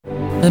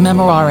The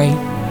Memorare.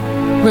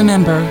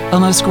 Remember, O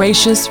most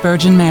gracious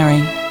Virgin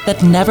Mary,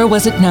 that never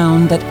was it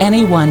known that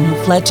anyone who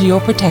fled to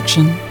your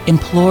protection,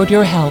 implored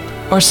your help,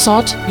 or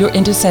sought your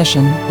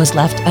intercession was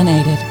left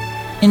unaided.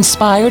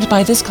 Inspired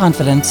by this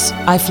confidence,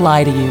 I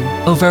fly to you,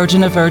 O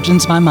Virgin of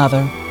Virgins, my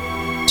Mother.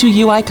 To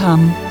you I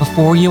come,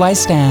 before you I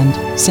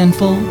stand,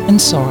 sinful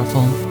and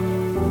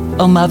sorrowful.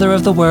 O Mother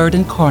of the Word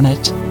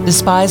incarnate,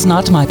 despise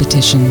not my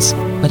petitions,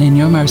 but in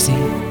your mercy,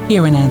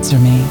 hear and answer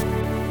me.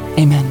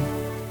 Amen.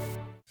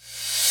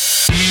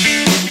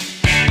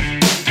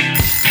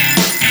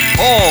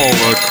 All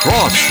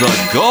across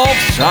the Gulf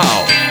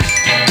South,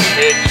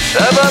 it's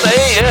 7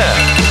 a.m.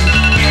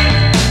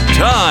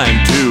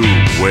 Time to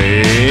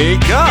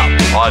wake up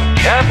on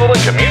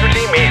Catholic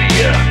Community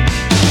Media.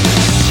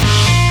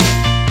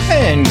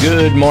 And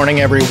good morning,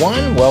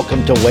 everyone.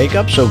 Welcome to Wake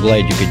Up. So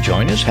glad you could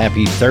join us.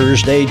 Happy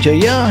Thursday to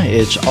you.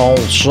 It's All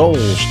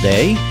Souls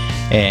Day.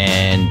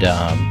 And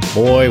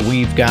boy,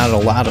 we've got a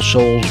lot of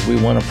souls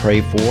we want to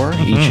pray for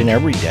each and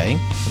every day.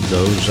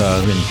 Those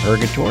in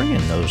purgatory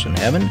and those in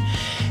heaven.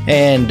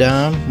 And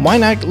why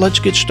not? Let's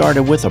get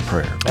started with a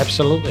prayer.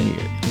 Absolutely.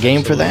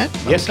 Game for that?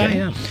 Yes, I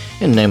am.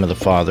 In the name of the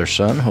Father,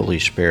 Son, Holy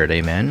Spirit,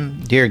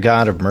 amen. Dear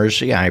God of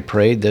mercy, I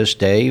pray this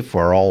day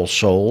for all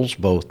souls,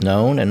 both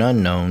known and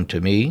unknown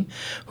to me,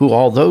 who,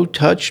 although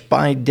touched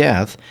by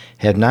death,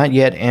 have not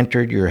yet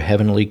entered your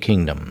heavenly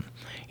kingdom.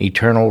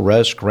 Eternal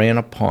rest grant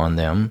upon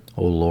them,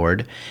 O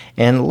Lord,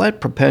 and let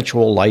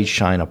perpetual light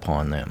shine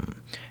upon them.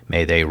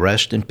 May they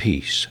rest in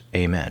peace.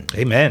 Amen.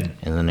 Amen.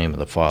 In the name of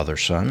the Father,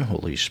 Son,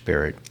 Holy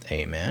Spirit.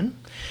 Amen.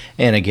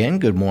 And again,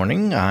 good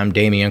morning. I'm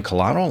Damian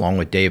Collado along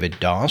with David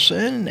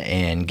Dawson,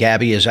 and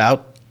Gabby is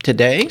out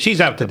today. She's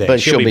out today.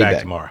 But she'll be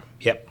back tomorrow.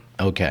 Yep.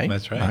 Okay.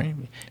 That's right. All right.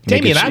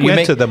 Damian, I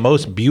went to the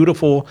most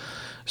beautiful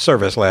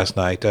service last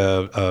night,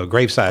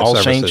 graveside All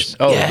services. Saints.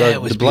 Oh, yeah,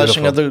 it was the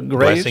blessing of the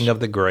graves? Blessing of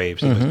the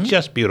graves. It was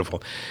just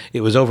beautiful.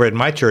 It was over at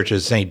my church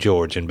at St.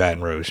 George in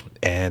Baton Rouge,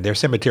 and their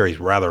cemetery is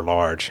rather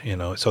large,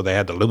 so they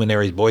had the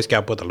luminaries. Boy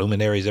Scout put the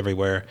luminaries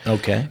everywhere.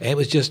 Okay. And it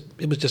was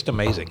just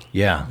amazing.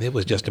 Yeah. It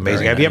was just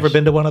amazing. Very Have you ever nice.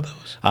 been to one of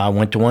those? I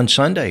went to one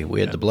Sunday.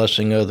 We had the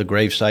blessing of the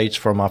grave sites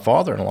for my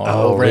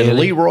father-in-law over in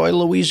really? Leroy,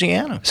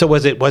 Louisiana. So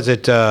was it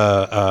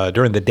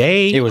during the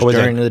day? It was or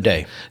during the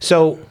day.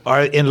 So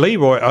in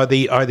Leroy, are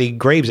the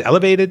graves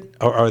elevated,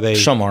 or are they?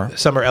 Some are.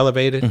 Some are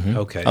elevated.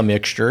 Okay. A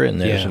mixture, and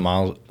there's Yeah.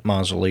 a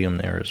mausoleum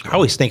there as I well.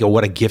 always think of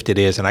what a gift it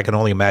is, and I can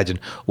only imagine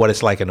what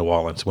it's like in New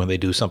Orleans when they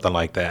do something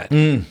like that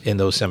in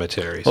those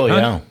cemeteries. Oh,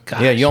 yeah.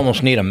 Gosh. Yeah, you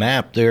almost need a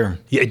map there.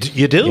 Yeah,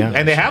 you do, Yeah.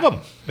 and they have them,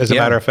 as a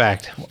Yeah. matter of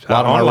fact. A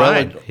lot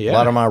Online.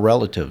 of my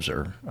relatives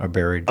are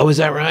buried. Oh, is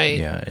that right?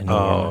 Yeah, in New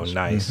Oh, Orleans.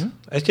 nice.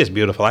 That's just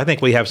beautiful. I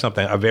think we have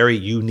a very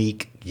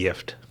unique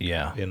gift.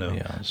 Yeah.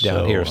 down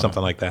So, here,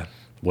 something like that.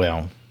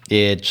 Well,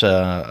 it's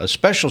a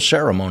special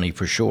ceremony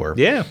for sure.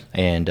 Yeah.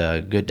 And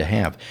good to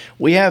have.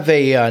 We have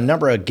a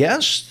number of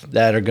guests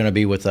that are going to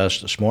be with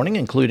us this morning,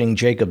 including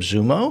Jacob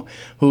Zumo,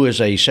 who is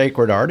a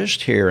sacred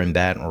artist here in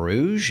Baton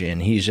Rouge,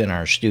 and he's in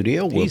our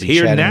studio. We'll He's be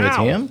here chatting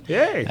now. with him.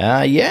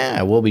 Yay.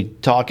 Yeah, we'll be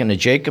talking to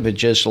Jacob in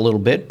just a little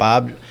bit.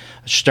 Bob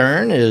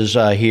Stern is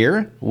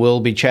here.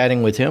 We'll be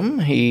chatting with him.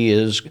 He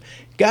is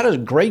got a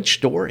great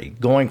story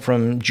going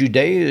from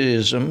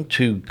Judaism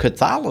to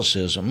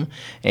Catholicism,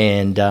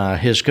 and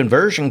his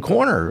Conversion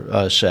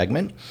Corner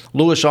segment.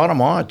 Louis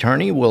Audemars,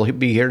 attorney, will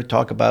be here to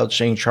talk about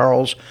St.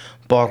 Charles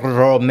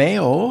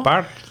Borromeo.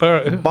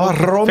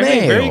 Borromeo.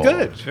 Very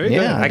good. Very good.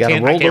 Yeah, I gotta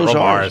can't roll roll those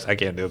bars. R's. I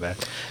can't do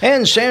that.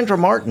 And Sandra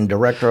Martin,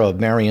 director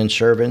of Marian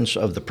Servants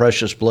of the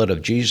Precious Blood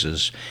of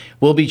Jesus,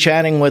 will be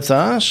chatting with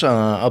us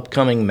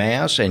upcoming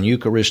Mass and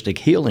Eucharistic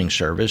Healing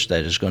Service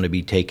that is going to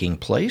be taking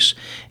place.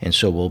 And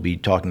so we'll be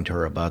talking to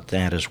her about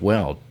that as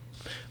well.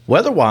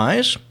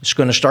 Weather-wise, it's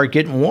going to start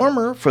getting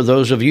warmer for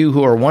those of you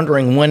who are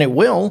wondering when it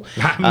will.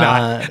 I'm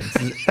not.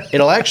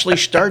 It'll actually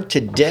start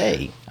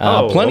today.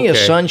 Oh, Plenty of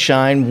okay.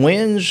 sunshine.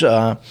 Winds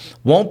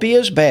won't be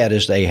as bad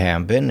as they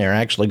have been. They're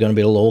actually going to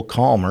be a little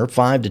calmer,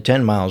 5 to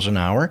 10 miles an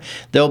hour.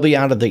 They'll be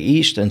out of the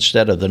east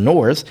instead of the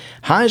north.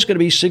 High is going to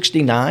be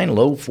 69,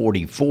 low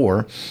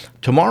 44.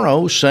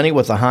 Tomorrow, sunny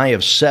with a high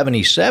of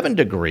 77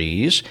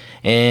 degrees.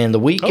 And the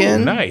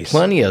weekend, nice.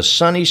 Plenty of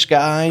sunny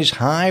skies.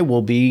 High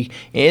will be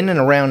in and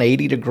around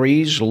 80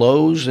 degrees,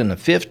 lows in the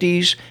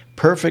 50s.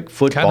 Perfect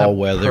football Kinda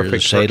weather, to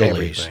perfect say for the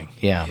least. everything.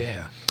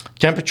 Yeah.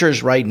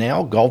 Temperatures right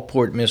now,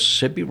 Gulfport,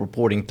 Mississippi,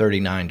 reporting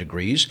 39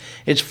 degrees.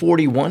 It's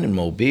 41 in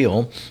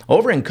Mobile.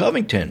 Over in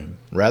Covington,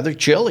 rather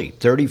chilly,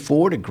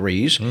 34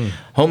 degrees.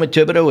 Home at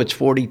Thibodeau, it's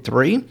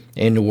 43.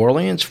 In New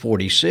Orleans,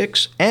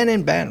 46. And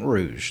in Baton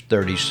Rouge,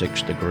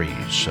 36 degrees.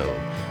 So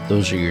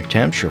those are your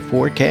temps, your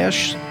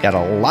forecasts. Got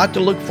a lot to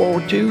look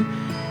forward to.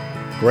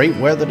 Great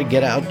weather to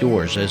get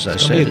outdoors. As I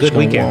said, it's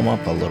going to warm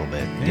up a little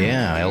bit.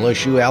 Yeah,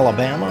 LSU,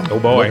 Alabama. Oh,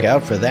 boy. Look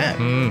out for that.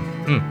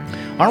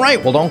 All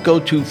right, well, don't go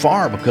too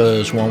far,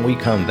 because when we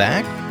come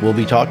back, we'll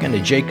be talking to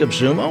Jacob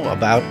Zumo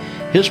about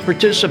his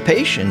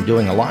participation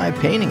doing a live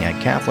painting at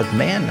Catholic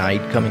Man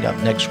Night coming up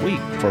next week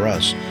for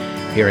us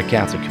here at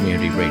Catholic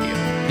Community Radio.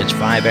 It's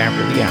 5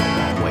 after the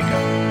hour on Wake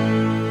Up.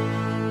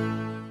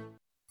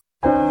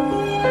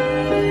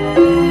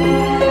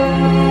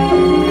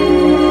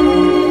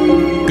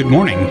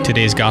 morning.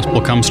 Today's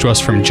gospel comes to us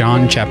from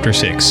John chapter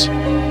 6.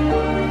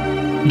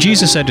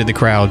 Jesus said to the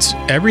crowds,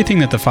 "Everything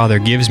that the Father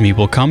gives me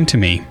will come to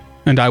me,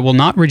 and I will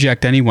not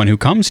reject anyone who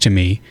comes to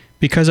me,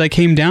 because I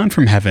came down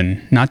from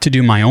heaven not to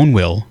do my own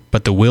will,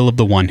 but the will of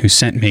the one who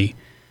sent me.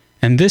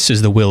 And this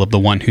is the will of the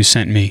one who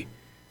sent me,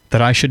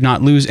 that I should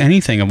not lose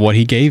anything of what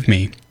he gave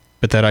me,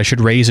 but that I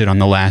should raise it on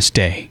the last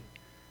day.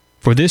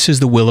 For this is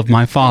the will of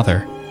my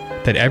Father,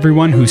 that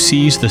everyone who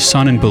sees the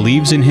Son and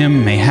believes in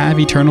him may have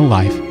eternal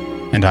life,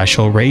 and I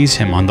shall raise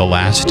him on the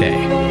last day."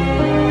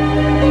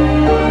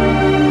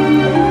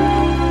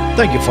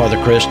 Thank you, Father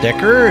Chris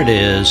Decker. It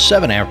is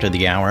 7 after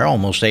the hour,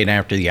 almost 8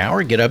 after the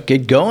hour. Get up,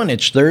 get going.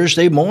 It's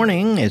Thursday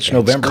morning. It's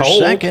November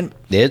 2nd.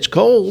 It's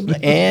cold,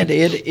 and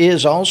it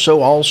is also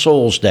All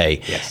Souls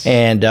Day. Yes.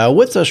 And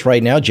with us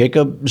right now,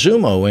 Jacob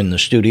Zumo in the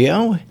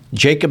studio.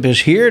 Jacob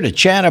is here to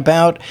chat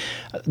about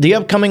the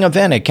upcoming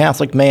event at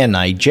Catholic Man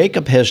Night.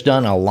 Jacob has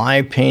done a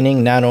live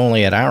painting not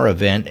only at our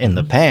event in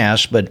the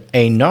past, but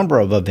a number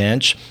of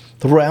events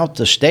throughout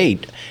the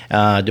state,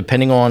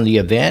 depending on the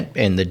event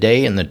and the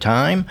day and the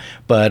time.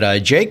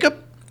 But Jacob,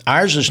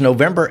 ours is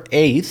November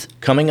 8th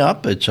coming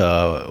up. It's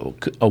a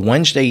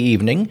Wednesday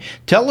evening.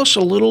 Tell us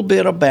a little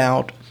bit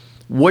about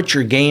what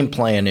your game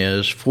plan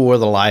is for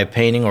the live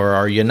painting, or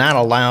are you not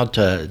allowed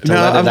to No,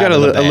 let it I've got out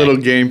of the a bag? little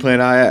game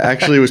plan. I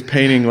actually was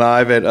painting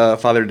live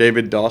at Father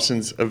David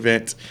Dawson's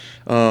event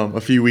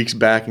a few weeks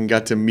back and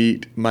got to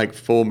meet Mike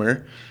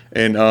Fulmer.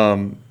 And,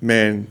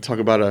 man, talk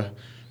about a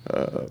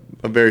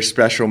very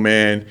special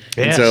man.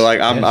 Yes, and so, like,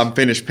 yes. I'm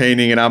finished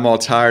painting and I'm all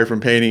tired from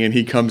painting, and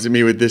he comes to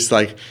me with this,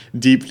 like,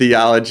 deep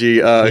theology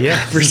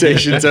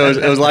conversation. So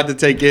it was a lot to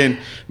take in.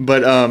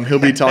 But he'll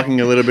be talking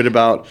a little bit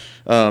about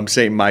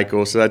St.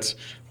 Michael. So that's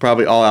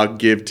probably all I'll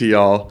give to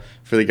y'all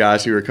for the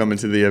guys who are coming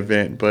to the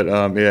event. But,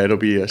 yeah, it'll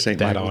be a St.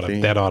 Michael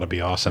theme. That ought to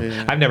be awesome.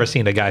 Yeah. I've never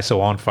seen a guy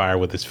so on fire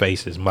with his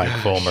face as Mike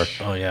Fulmer.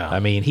 Oh, yeah.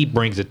 I mean, he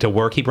brings it to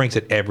work. He brings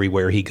it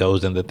everywhere he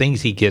goes, and the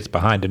things he gets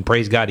behind, and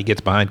praise God, he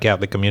gets behind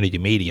Catholic community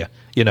media.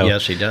 You know.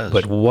 Yes, he does.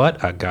 But what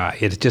a guy!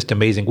 It's just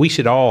amazing. We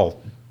should all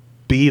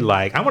be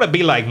like. I want to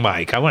be like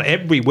Mike. I want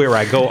everywhere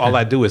I go, all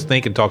I do is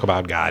think and talk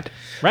about God.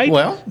 Right?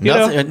 Well, You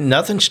know?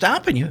 nothing's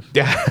stopping you.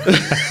 Yeah.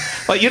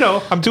 Well, you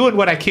know, I'm doing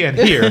what I can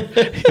here.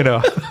 You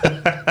know.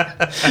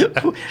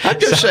 I'm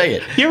just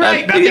saying. You're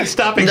right. Nothing's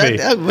stopping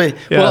me.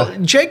 Well,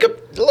 Jacob,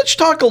 let's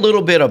talk a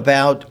little bit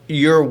about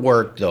your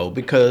work, though,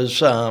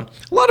 because a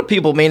lot of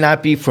people may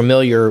not be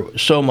familiar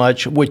so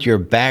much with your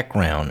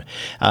background.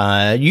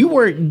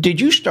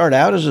 Did you start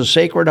out as a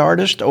sacred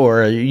artist,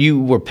 or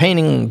you were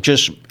painting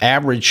just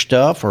average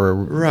stuff, or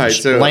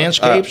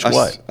landscapes?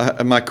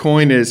 What? My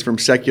coin is from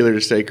secular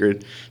to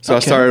sacred. So Okay. I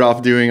started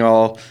off doing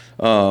all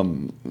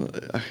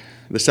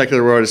the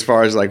secular world as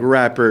far as like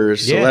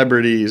rappers,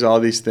 celebrities, all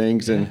these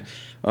things, and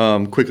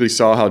quickly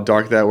saw how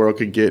dark that world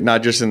could get,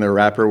 not just in the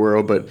rapper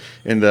world, but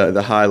in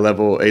the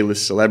high-level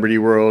A-list celebrity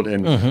world,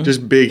 and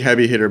just big,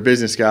 heavy-hitter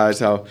business guys,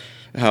 how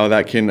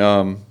that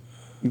can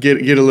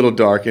get a little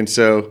dark. And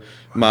so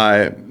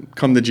my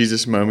come to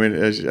Jesus moment,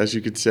 as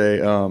you could say,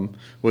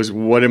 was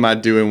what am I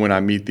doing when I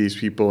meet these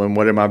people, and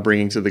what am I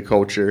bringing to the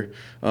culture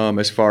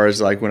as far as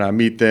like when I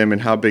meet them,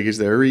 and how big is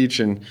their reach,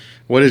 and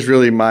what is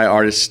really my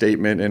artist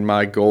statement and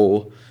my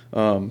goal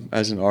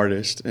as an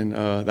artist. And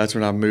that's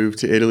when I moved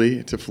to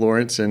Italy, to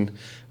Florence, and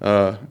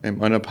am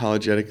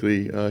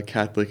unapologetically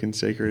Catholic and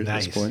sacred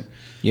at this point.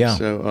 Yeah.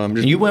 So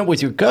You went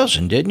with your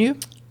cousin, didn't you?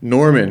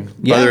 Norman,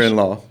 Yes.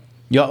 brother-in-law.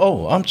 Yeah.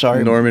 Oh, I'm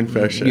sorry. Norman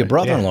Fesha. Your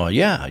brother-in-law.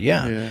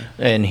 Yeah.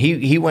 And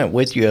he went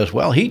with you as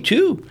well. He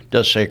too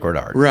does sacred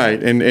art.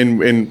 Right,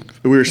 and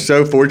we were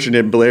so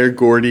fortunate. Blair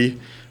Gordy,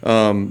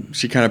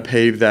 she kind of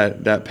paved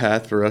that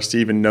path for us to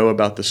even know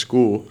about the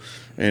school,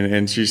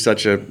 and she's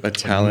such a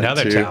talent.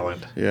 Another too.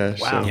 talent. Yeah.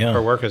 Wow. So, Yeah.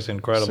 Her work is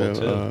incredible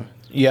too.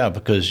 Yeah,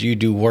 because you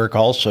do work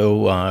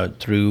also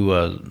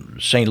through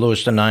St.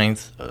 Louis the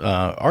Ninth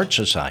Art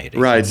Society.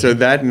 right. So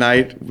that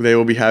night they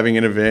will be having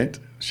an event.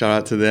 Shout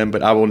out to them,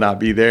 but I will not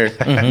be there.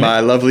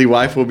 My lovely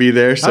wife will be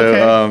there, so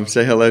Okay.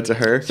 say hello to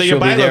her. So She'll you're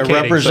be there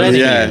bilocating, representing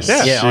you. Yes,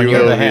 Yeah, she on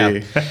your will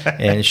behalf.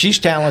 And she's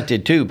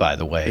talented too, by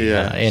the way,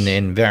 Yes.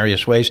 in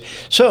various ways.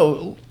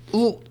 So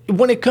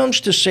when it comes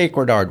to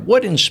sacred art,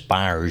 what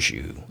inspires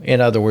you?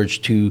 In other words,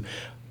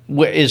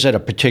 is it a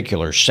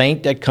particular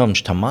saint that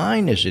comes to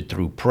mind? Is it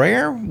through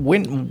prayer?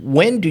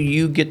 When do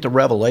you get the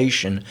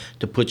revelation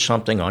to put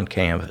something on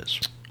canvas?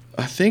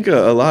 I think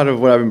a lot of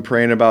what I've been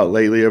praying about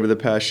lately over the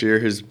past year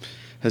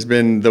has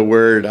been the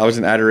word. I was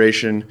in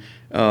adoration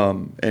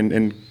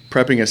and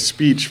prepping a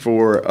speech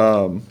for,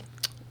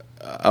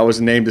 I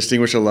was named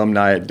Distinguished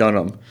Alumni at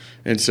Dunham.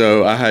 And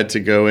so I had to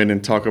go in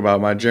and talk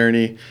about my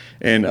journey.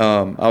 And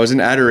I was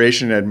in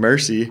adoration at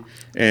Mercy,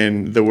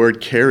 and the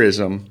word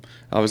charism,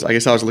 I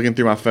guess I was looking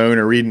through my phone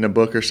or reading a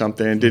book or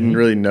something and didn't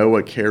really know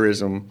what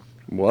charism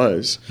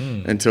was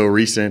until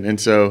recent.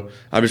 And so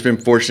I've just been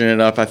fortunate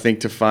enough, I think,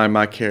 to find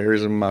my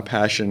charism, my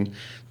passion,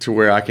 to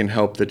where I can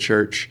help the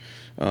church.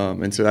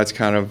 And so that's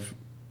kind of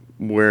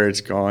where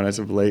it's gone as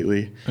of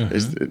lately.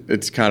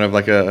 It's kind of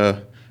like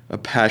a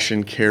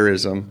passion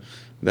charism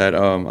that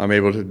I'm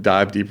able to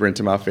dive deeper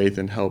into my faith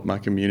and help my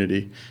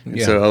community.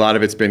 And so a lot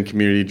of it's been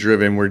community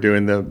driven. We're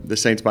doing the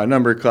Saints by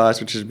Number class,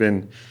 which has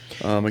been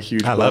a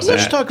huge blessing.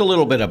 Let's talk a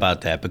little bit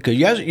about that, because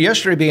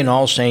yesterday being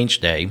All Saints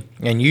Day,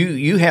 and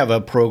you have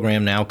a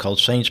program now called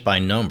Saints by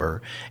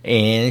Number,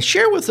 and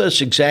share with us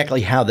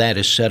exactly how that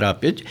is set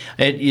up.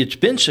 It's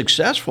been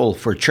successful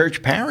for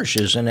church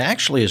parishes and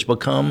actually has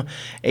become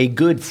a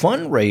good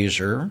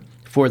fundraiser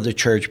for the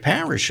church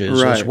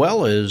parishes, as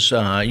well as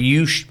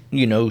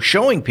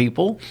showing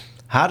people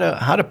how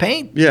to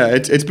paint. Yeah,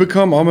 it's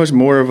become almost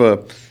more of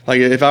a,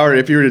 like,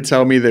 if you were to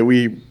tell me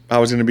that I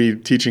was going to be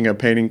teaching a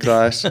painting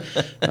class,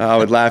 I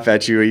would laugh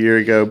at you a year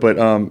ago. But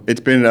it's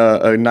been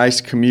a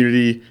nice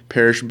community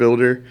parish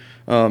builder.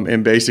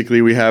 And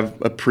basically we have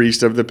a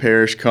priest of the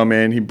parish come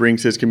in, he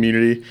brings his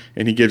community,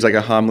 and he gives like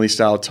a homily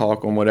style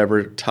talk on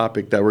whatever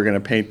topic that we're going to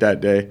paint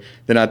that day.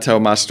 Then I tell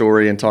my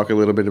story and talk a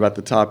little bit about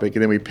the topic,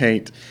 and then we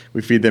paint,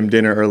 we feed them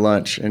dinner or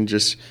lunch, and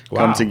just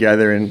come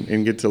together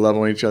and get to love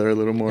on each other a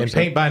little more. And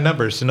paint by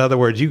numbers. In other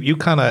words, you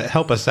kind of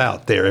help us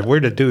out there if we're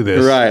to do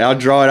this. Right. I'll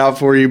draw it out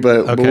for you,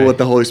 but we'll let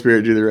the Holy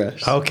Spirit do the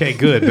rest. Okay,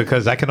 good,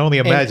 because I can only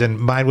imagine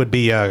mine would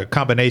be a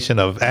combination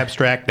of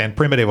abstract and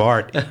primitive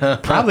art,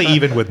 probably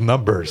even with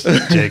numbers,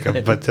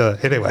 Jacob. But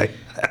anyway,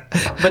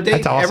 but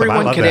that's awesome.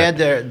 Everyone can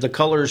add the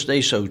colors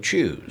they so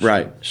choose.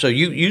 Right. So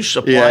you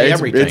supply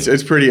everything.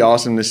 It's pretty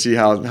awesome to see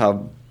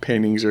how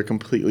paintings are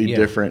completely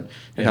different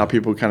and how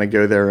people kind of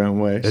go their own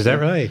way. Is that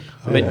right?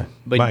 But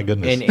my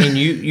goodness. And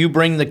you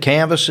bring the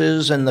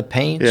canvases and the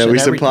paints? Yeah, and we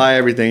supply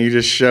everything. You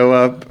just show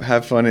up,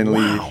 have fun, and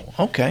leave. Wow.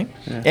 Okay.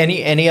 Yeah.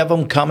 Any of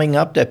them coming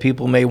up that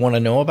people may want to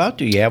know about?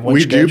 Do you have one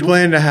We scheduled? do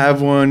plan to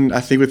have one,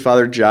 I think, with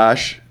Father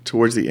Josh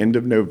towards the end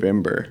of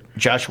November.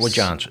 Joshua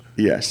Johnson.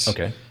 Yes.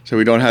 Okay. So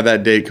we don't have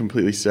that date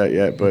completely set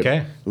yet, but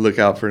look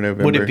out for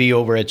November. Would it be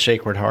over at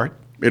Sacred Heart?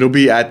 It'll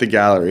be at the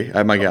gallery,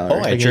 at my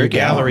gallery. Oh, your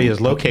gallery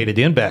is located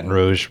in Baton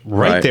Rouge,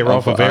 right there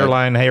off of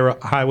Airline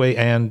Highway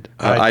and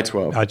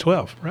I-12.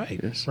 I-12,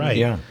 right. Yes. Right.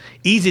 Yeah.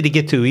 Easy to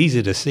get to,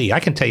 easy to see. I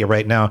can tell you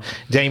right now,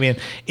 Damien,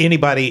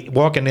 anybody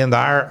walking in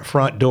our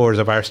front doors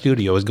of our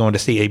studio is going to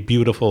see a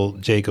beautiful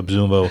Jacob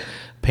Zumo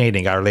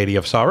painting, Our Lady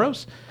of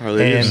Sorrows. Our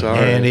Lady of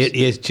Sorrows. And it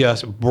is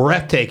just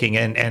breathtaking.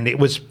 And it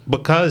was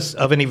because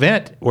of an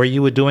event where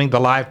you were doing the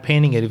live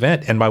painting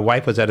event, and my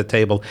wife was at a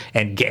table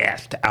and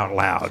gasped out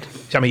loud.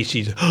 I mean,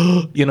 she's,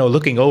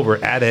 looking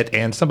over at it,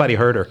 and somebody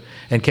heard her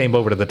and came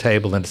over to the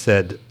table and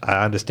said,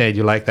 I understand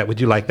you like that. Would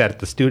you like that at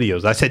the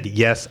studios? I said,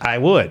 yes, I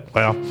would.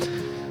 Well,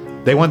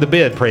 they won the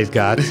bid, praise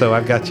God. So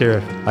I got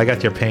your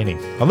painting.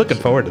 I'm looking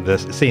forward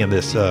to seeing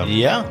this.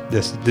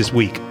 This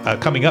week,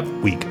 coming up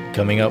week.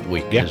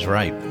 Yeah. Is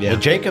right. Yeah. Well,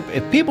 Jacob,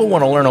 if people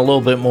want to learn a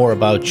little bit more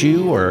about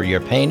you or your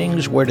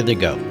paintings, where do they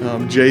go?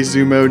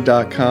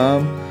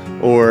 jzumo.com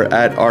or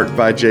at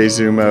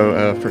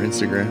artbyjzumo for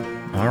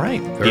Instagram. All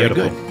right. Very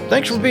good.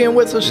 Thanks for being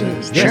with us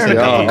and sharing a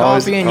cup of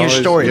coffee and your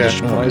story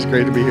this morning. Always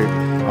great to be here.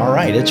 All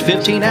right. It's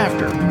 15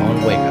 after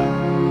on Wake Up.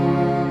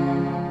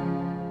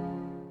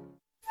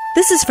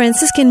 This is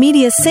Franciscan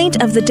Media's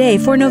Saint of the Day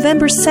for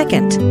November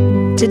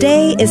 2nd.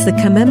 Today is the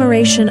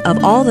commemoration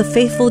of all the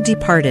faithful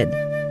departed.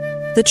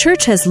 The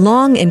Church has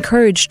long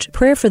encouraged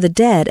prayer for the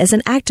dead as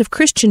an act of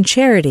Christian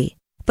charity,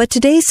 but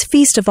today's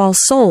Feast of All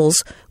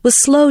Souls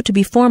was slow to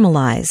be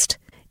formalized.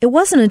 It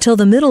wasn't until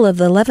the middle of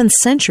the 11th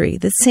century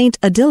that Saint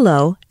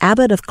Odilo,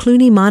 abbot of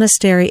Cluny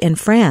Monastery in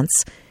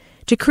France,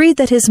 decreed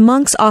that his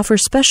monks offer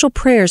special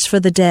prayers for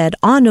the dead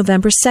on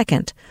November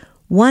 2nd,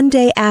 one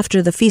day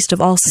after the Feast of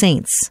All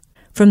Saints.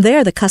 From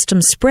there, the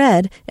custom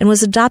spread and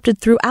was adopted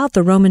throughout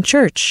the Roman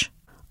Church.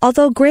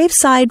 Although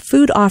graveside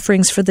food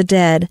offerings for the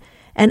dead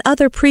and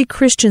other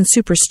pre-Christian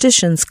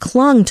superstitions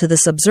clung to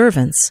this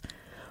observance,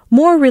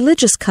 more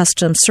religious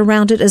customs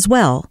surround it as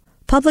well.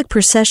 Public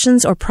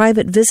processions or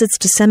private visits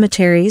to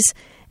cemeteries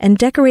and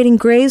decorating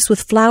graves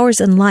with flowers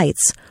and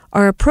lights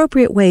are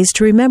appropriate ways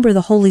to remember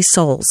the holy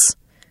souls.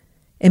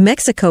 In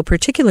Mexico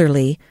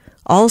particularly,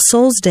 All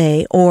Souls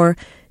Day or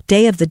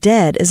Day of the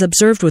Dead is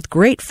observed with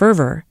great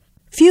fervor.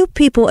 Few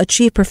people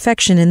achieve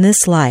perfection in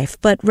this life,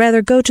 but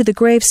rather go to the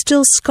grave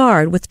still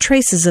scarred with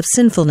traces of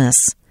sinfulness.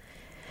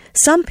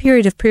 Some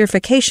period of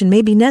purification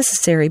may be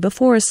necessary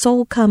before a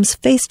soul comes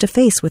face to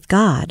face with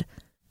God.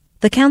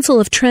 The Council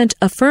of Trent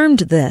affirmed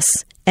this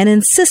and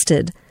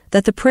insisted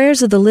that the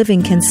prayers of the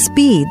living can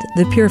speed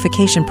the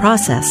purification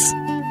process.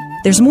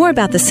 There's more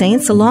about the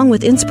saints along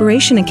with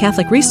inspiration and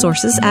Catholic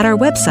resources at our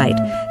website,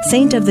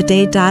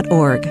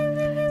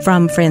 saintoftheday.org.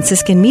 From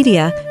Franciscan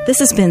Media, this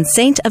has been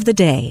Saint of the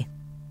Day.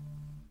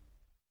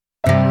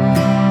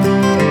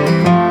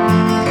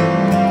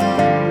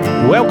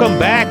 Welcome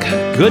back.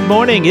 Good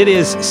morning. It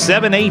is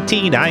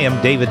 7:18. I am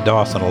David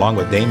Dawson along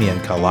with Damian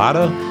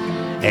Collado.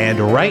 And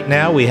right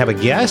now we have a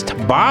guest,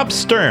 Bob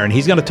Stern.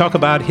 He's going to talk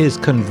about his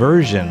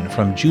conversion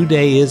from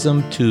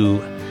Judaism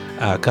to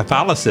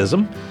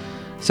Catholicism.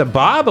 So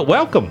Bob,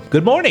 welcome.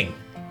 Good morning.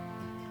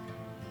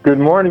 Good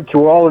morning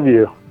to all of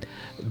you.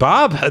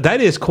 Bob,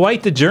 that is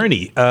quite the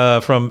journey.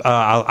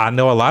 I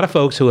know a lot of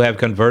folks who have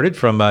converted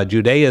from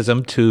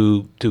Judaism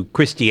to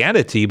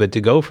Christianity, but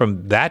to go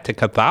from that to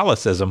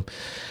Catholicism,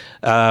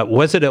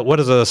 was it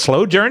a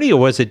slow journey, or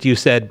was it you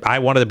said, I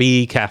wanted to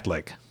be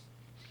Catholic?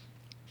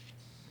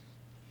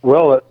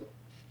 Well,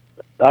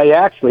 I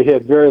actually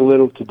had very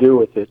little to do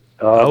with it.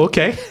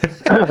 Okay.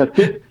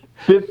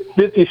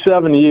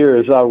 57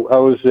 years, I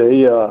was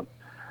a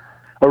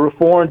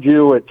Reformed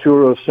Jew at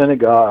Touro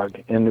Synagogue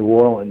in New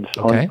Orleans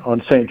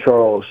on St.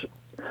 Charles.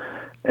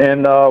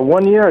 And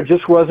one year I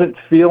just wasn't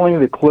feeling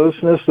the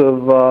closeness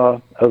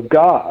of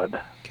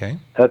God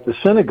at the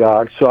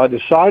synagogue, so I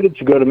decided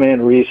to go to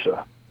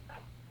Manresa.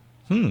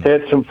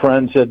 Had some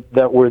friends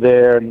that were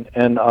there,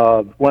 and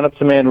went up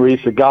to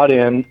Manresa, got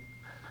in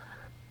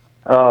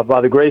by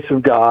the grace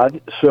of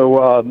God.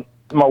 So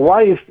my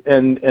wife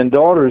and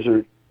daughters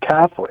are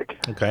Catholic,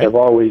 have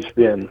always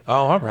been.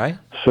 Oh, all right.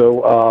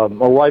 So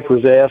my wife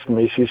was asking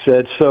me, she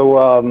said,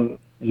 so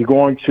you're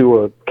going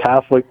to a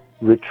Catholic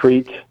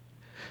retreat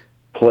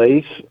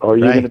place? Are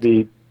you going to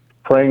be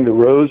praying the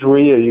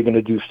rosary? Are you going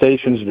to do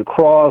Stations of the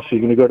Cross? Are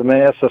you going to go to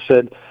Mass? I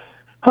said,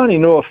 honey,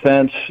 no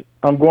offense,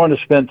 I'm going to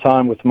spend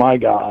time with my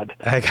God.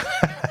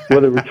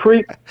 Well, the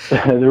retreat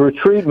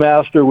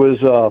master was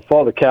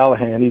Father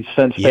Callahan. He's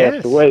since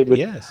passed away, but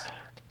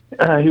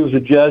he was a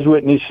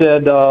Jesuit, and he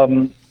said,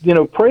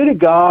 pray to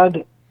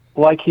God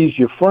like he's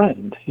your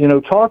friend.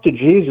 Talk to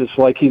Jesus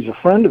like he's a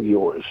friend of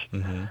yours.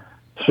 Mm-hmm.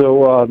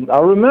 So I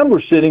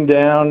remember sitting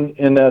down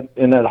in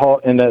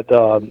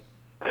that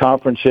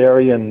conference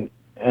area, and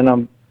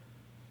I'm,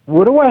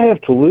 what do I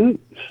have to lose?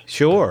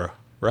 Sure,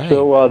 right.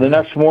 So the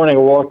next morning I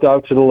walked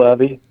out to the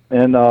levee,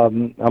 and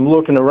I'm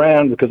looking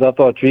around because I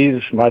thought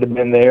Jesus might have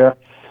been there.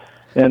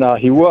 And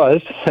he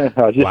was.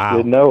 I just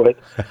didn't know it.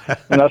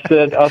 And I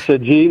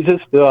said,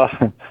 Jesus,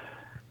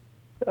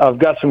 I've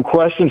got some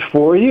questions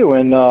for you,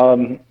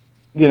 and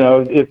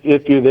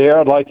if you're there,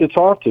 I'd like to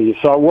talk to you.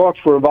 So I walked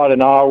for about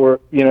an hour,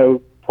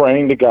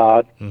 praying to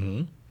God.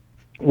 Mm-hmm.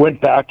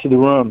 Went back to the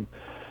room.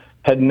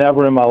 Had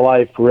never in my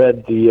life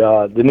read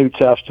the New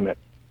Testament.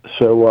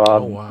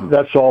 So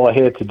that's all I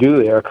had to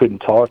do there. I couldn't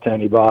talk to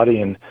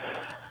anybody, and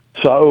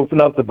so I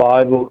opened up the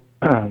Bible.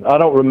 I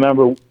don't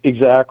remember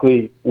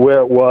exactly where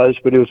it was,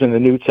 but it was in the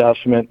New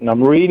Testament, and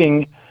I'm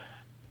reading,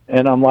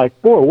 and I'm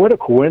like, boy, what a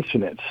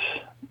coincidence.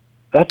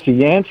 That's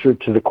the answer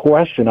to the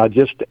question I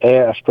just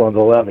asked on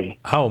the levee.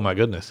 Oh, my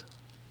goodness.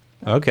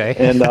 Okay.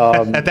 And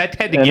that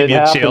had to give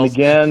you chills.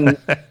 Again.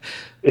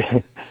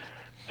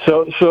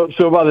 So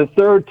by the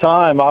third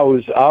time, I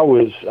was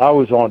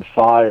on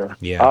fire.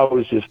 Yeah. I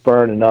was just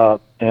burning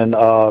up, and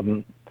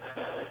my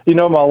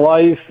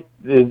life,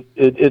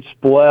 it's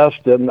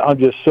blessed, and I'm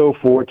just so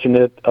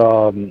fortunate.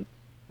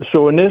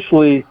 So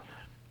initially,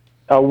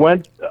 I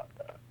went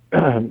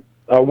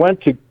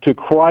to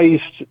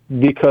Christ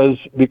because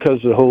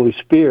of the Holy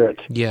Spirit.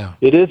 Yeah.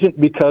 It isn't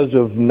because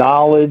of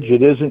knowledge.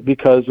 It isn't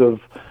because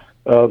of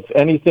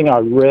anything I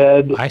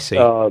read. I see.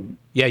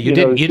 You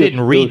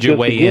didn't read your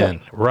way in.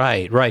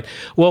 Right.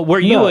 Well, were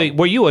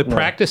you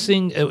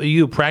practicing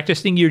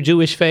your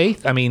Jewish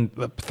faith? I mean,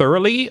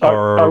 thoroughly,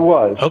 or I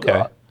was.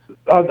 Okay.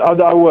 I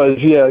was.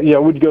 Yeah. I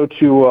would go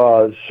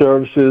to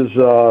services.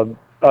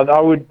 I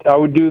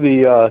would do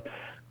the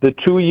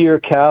 2-year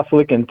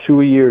Catholic and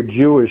 2-year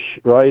Jewish.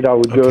 Right. I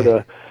would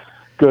go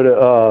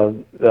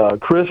to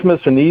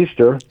Christmas and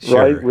Easter.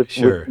 Right. With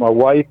my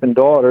wife and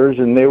daughters,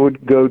 and they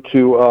would go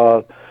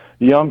to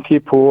Yom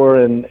Kippur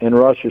and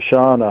Rosh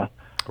Hashanah.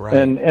 Right.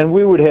 And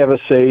we would have a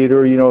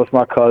Seder, with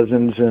my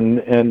cousins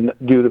and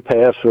do the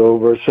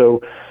Passover.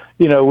 So,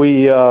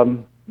 we,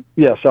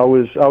 yes, I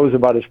was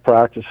about as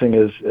practicing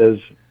as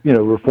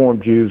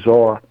Reformed Jews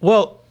are.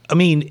 Well, I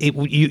mean,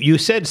 you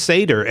said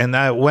Seder, and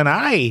when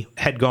I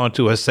had gone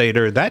to a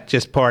Seder, that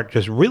part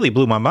just really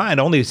blew my mind,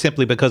 only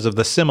simply because of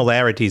the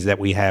similarities that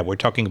we have. We're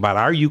talking about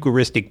our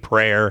Eucharistic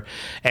prayer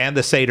and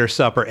the Seder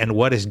supper and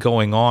what is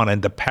going on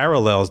and the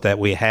parallels that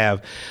we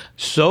have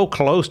so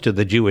close to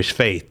the Jewish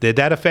faith. Did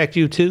that affect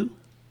you too?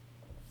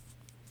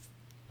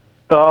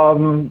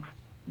 Not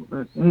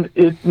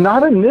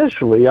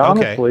initially,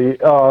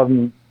 honestly.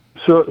 Okay.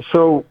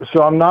 So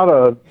I'm not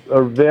a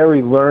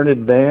very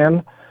learned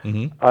man.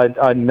 Mm-hmm.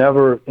 I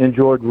never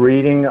enjoyed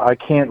reading. I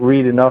can't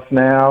read enough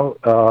now.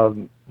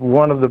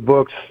 One of the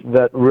books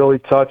that really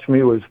touched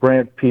me was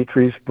Brant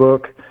Petrie's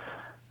book,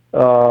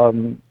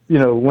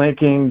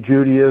 linking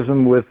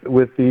Judaism with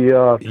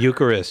the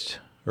Eucharist,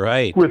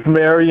 right? With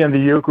Mary and the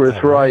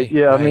Eucharist, right?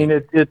 Yeah, right. I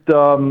mean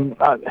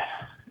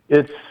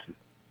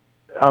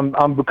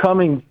I'm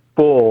becoming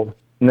full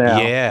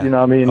now. Yeah.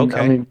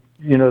 Okay.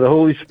 The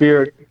Holy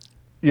Spirit,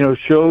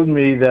 showed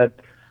me that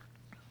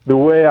the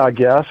way, I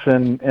guess,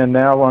 and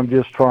now I'm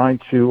just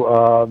trying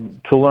to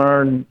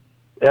learn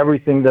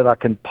everything that I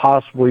can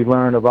possibly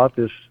learn about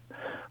this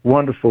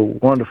wonderful,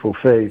 wonderful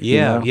faith.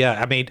 Yeah.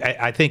 I mean,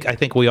 I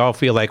think we all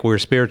feel like we're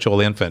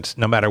spiritual infants.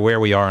 No matter where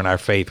we are in our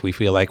faith, we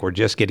feel like we're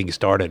just getting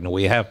started, and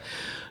we have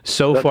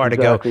so far to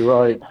go. Exactly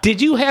right.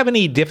 Did you have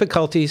any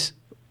difficulties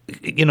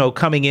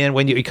coming in,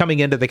 when you're coming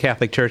into the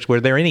Catholic Church, were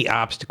there any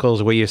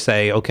obstacles where you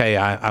say, okay,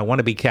 I want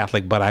to be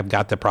Catholic, but I've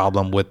got the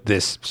problem with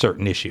this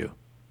certain issue?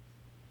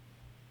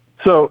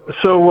 So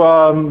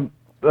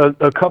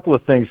a couple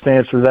of things to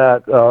answer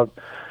that.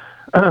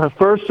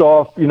 First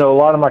off, a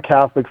lot of my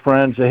Catholic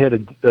friends, they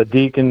had a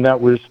deacon that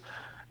was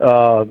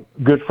a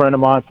good friend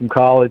of mine from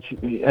college,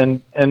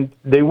 and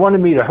they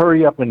wanted me to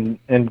hurry up and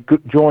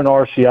join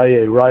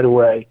RCIA right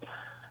away.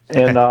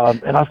 And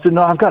I said,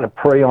 no, I've got to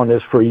pray on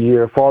this for a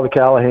year. Father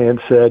Callahan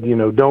said,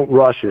 don't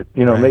rush it.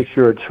 Right. Make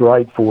sure it's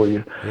right for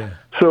you. Yeah.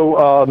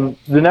 So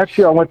the next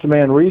year I went to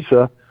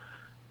Manresa.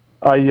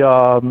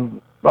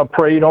 I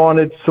prayed on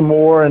it some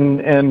more,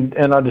 and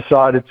I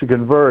decided to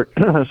convert.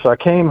 So I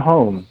came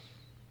home,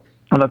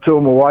 and I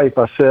told my wife,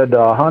 I said,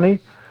 honey,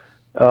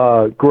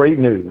 great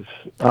news.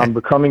 I'm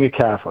becoming a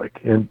Catholic.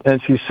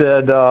 And she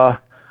said, all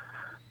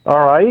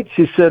right.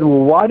 She said,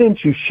 well, why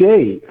didn't you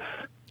shave?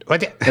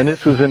 And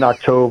this was in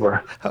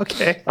October.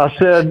 Okay. I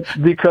said,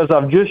 because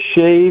I've just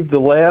shaved the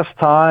last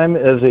time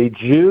as a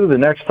Jew. The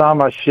next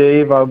time I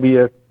shave, I'll be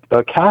a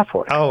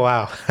Catholic. Oh,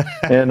 wow.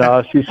 And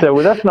she said,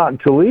 well, that's not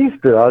until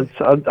Easter. I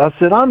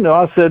said, I know.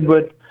 I said,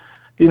 but,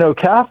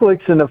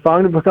 Catholics, and if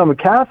I'm going to become a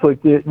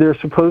Catholic, they're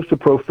supposed to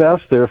profess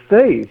their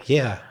faith.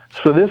 Yeah.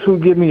 So this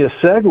would give me a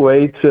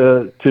segue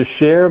to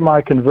share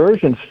my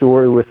conversion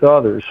story with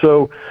others.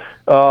 So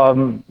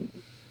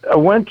I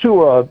went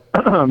to a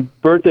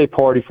birthday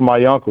party for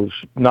my uncle's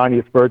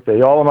 90th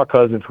birthday. All of my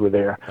cousins were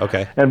there.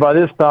 Okay. And by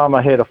this time,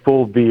 I had a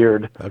full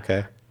beard.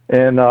 Okay.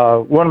 And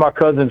one of my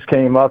cousins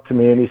came up to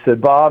me, and he said,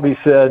 Bob, he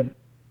said,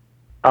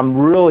 I'm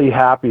really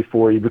happy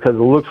for you because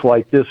it looks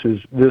like this is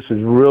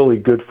really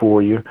good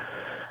for you.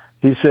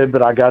 He said,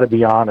 but I got to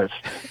be honest,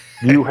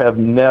 you have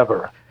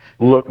never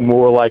looked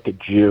more like a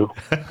Jew.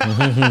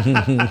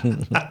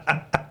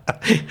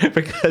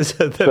 Because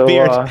of the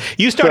beard.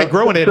 You started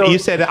growing it, you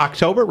said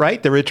October,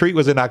 right? The retreat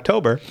was in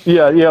October.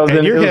 Yeah, it was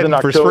and you're it was heading in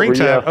October, for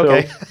springtime. Yeah,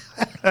 okay.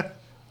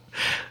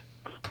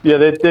 Yeah,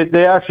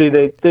 they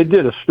actually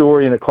did a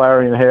story in the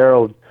Clarion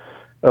Herald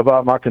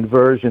about my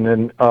conversion,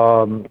 and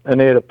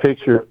they had a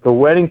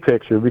wedding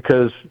picture,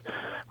 because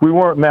we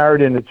weren't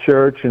married in the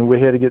church, and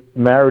we had to get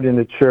married in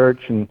the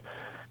church, and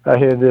I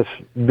had this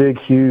big,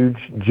 huge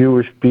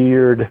Jewish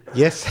beard.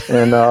 Yes.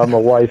 And my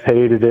wife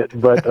hated it,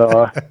 but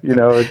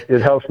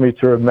it helps me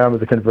to remember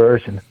the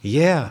conversion.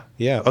 Yeah.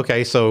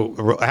 Okay,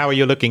 so how are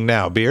you looking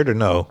now? Beard or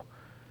no?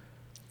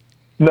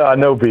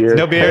 No beard.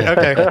 No beard.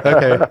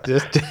 Okay.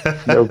 Just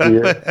no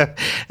beard.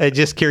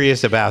 Just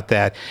curious about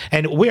that.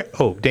 And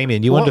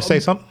Damien, you wanted to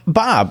say something?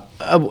 Bob,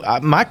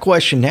 my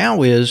question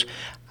now is,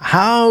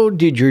 how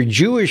did your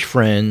Jewish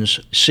friends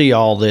see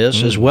all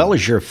this, as well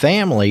as your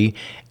family,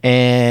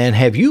 and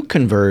have you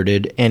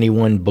converted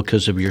anyone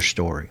because of your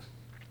story?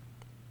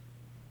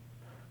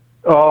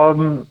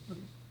 So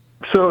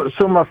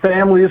my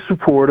family is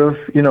supportive.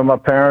 My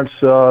parents,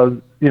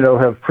 have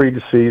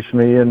predeceased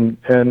me, and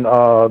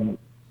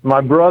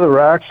my brother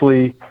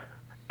actually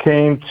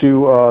came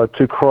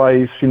to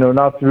Christ,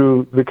 not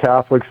through the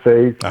Catholic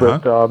faith,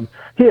 but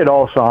he had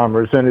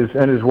Alzheimer's, and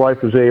his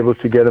wife was able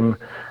to get him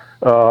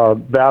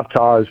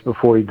baptized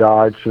before he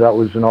died, so that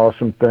was an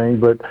awesome thing.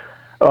 But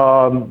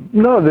one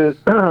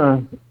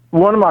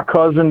of my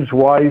cousin's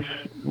wife,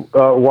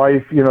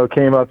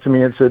 came up to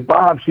me and said,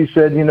 Bob, she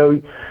said,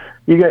 you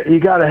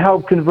got to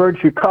help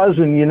convert your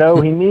cousin, he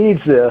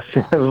needs this.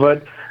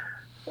 But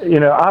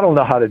I don't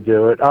know how to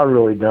do it. I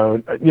really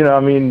don't.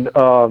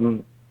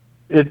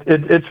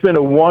 It's been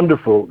a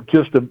wonderful,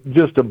 just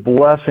a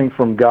blessing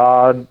from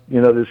God,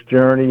 this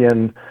journey,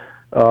 and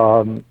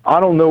I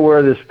don't know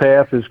where this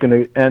path is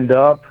going to end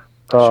up.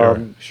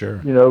 Sure.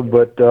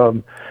 But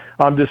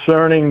I'm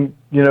discerning,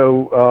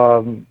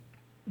 to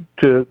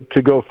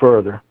go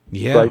further.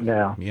 Right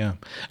now. Yeah.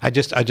 I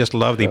just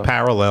love the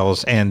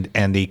parallels and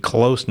the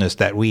closeness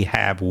that we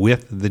have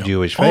with the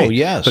Jewish faith. Oh,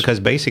 yes.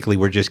 Because basically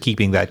we're just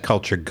keeping that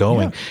culture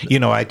going.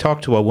 Yeah. I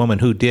talked to a woman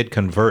who did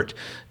convert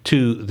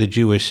from the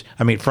Jewish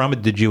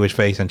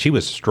faith, and she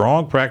was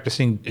strong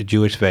practicing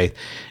Jewish faith.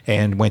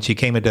 And when she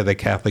came into the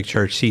Catholic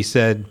Church, she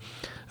said,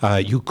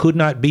 you could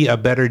not be a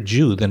better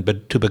Jew than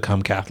to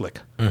become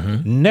Catholic.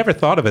 Mm-hmm. Never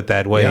thought of it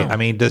that way. Yeah. I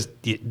mean, does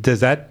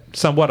that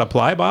somewhat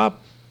apply, Bob?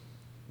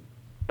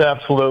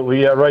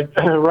 Absolutely, yeah.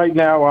 Right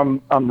now,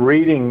 I'm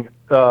reading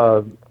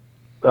or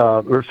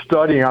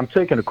studying. I'm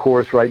taking a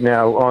course right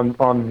now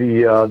on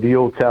the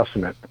Old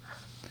Testament,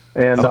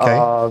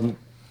 and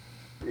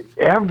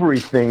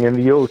everything in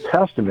the Old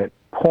Testament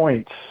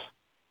points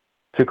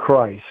to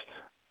Christ.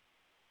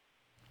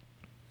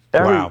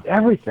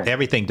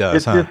 Everything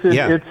does, huh?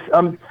 It's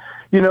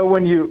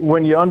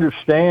when you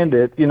understand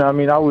it,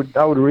 I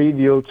would read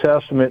the Old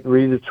Testament,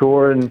 read the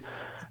Torah, and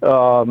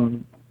I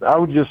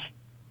would just,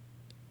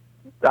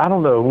 I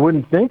don't know,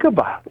 wouldn't think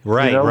about it.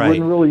 Right.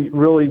 Wouldn't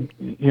really,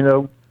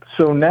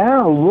 so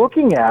now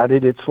looking at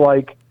it, it's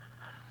like,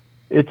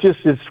 it's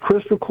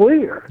crystal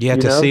clear. Yeah,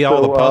 to see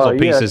all the puzzle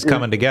pieces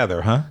coming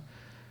together, huh?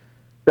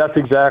 That's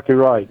exactly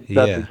right.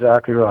 That's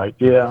exactly right.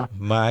 Yeah.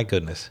 My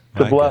goodness.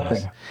 It's a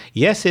blessing.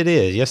 Yes, it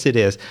is. Yes, it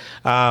is.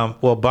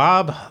 Well,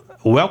 Bob,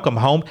 welcome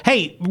home.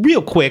 Hey,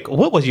 real quick,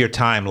 what was your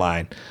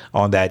timeline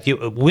on that?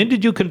 When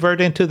did you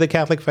convert into the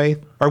Catholic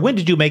faith? Or when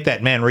did you make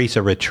that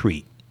Manresa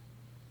retreat?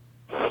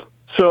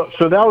 So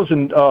that was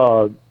in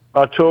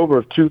October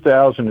of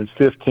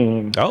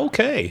 2015.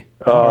 Okay.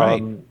 All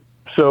right.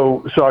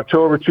 So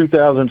October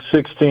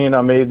 2016,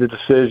 I made the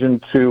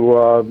decision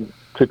to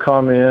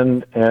come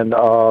in and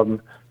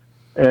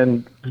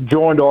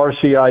joined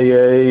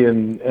RCIA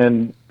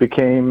and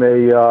became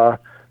a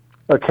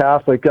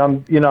Catholic.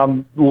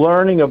 I'm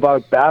learning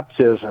about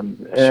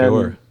baptism,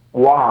 and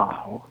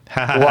wow,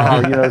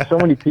 so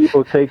many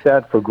people take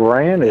that for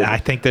granted. I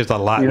think there's a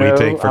lot we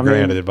take for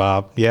granted,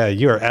 Bob. Yeah,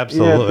 you're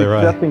absolutely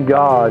right. Accepting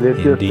God. It's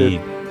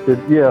Indeed.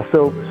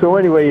 So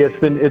anyway,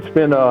 it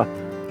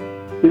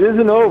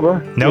isn't over.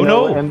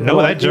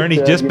 No, that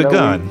journey's just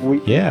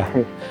begun.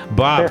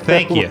 Bob,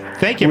 thank you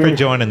for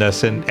joining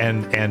us, and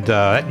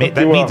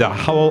that means a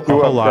whole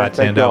lot.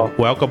 And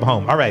welcome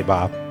home. All right,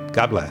 Bob.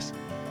 God bless.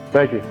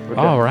 Thank you. Okay.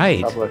 All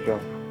right. God bless you.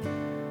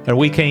 And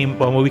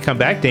when we come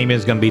back,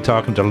 Damien's going to be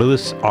talking to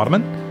Louis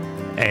Authement,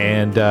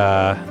 and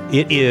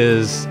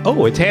it's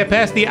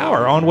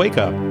 1:30 on Wake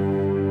Up.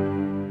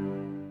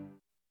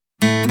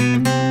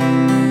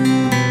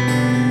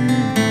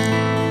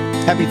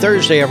 Happy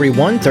Thursday,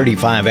 everyone.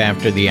 35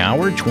 after the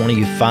hour,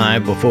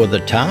 25 before the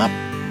top.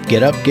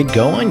 Get up, get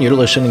going. You're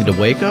listening to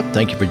Wake Up.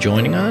 Thank you for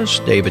joining us.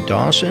 David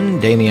Dawson,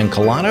 Damien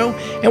Collado,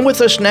 and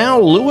with us now,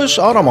 Louis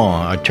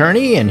Authement,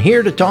 attorney, and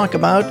here to talk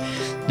about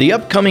the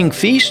upcoming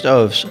feast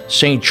of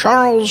St.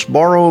 Charles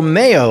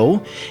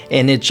Borromeo,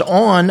 and it's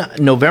on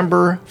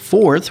November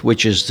 4th,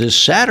 which is this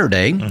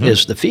Saturday,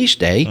 is the feast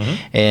day.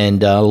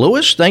 And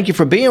Louis, thank you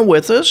for being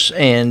with us,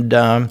 and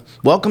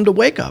welcome to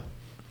Wake Up.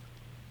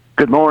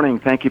 Good morning.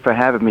 Thank you for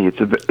having me.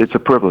 It's a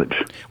privilege.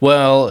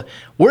 Well,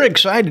 we're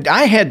excited.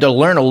 I had to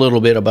learn a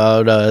little bit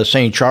about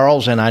St.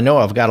 Charles, and I know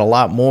I've got a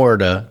lot more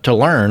to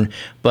learn,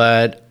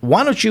 but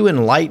why don't you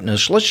enlighten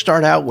us? Let's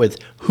start out with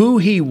who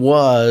he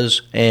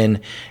was and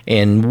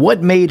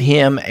what made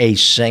him a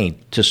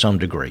saint to some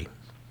degree.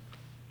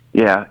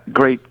 Yeah,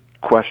 great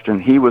question.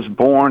 He was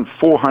born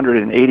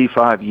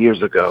 485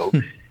 years ago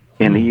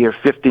in the year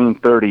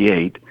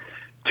 1538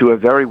 to a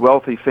very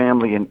wealthy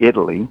family in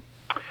Italy.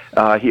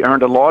 He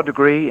earned a law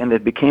degree and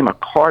then became a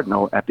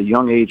cardinal at the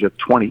young age of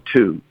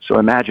 22. So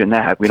imagine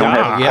that. We don't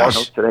have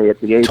cardinals today at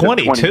the age of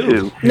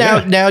 22.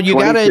 Now you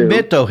got to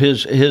admit, though,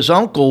 his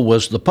uncle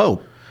was the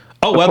Pope.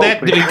 Oh, well,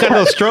 you got a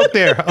little stroke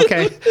there.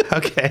 Okay.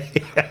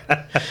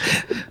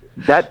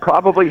 That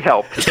probably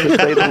helped, to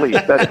say the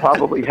least. That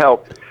probably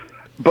helped.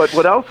 But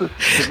what else is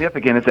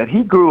significant is that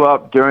he grew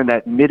up during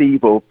that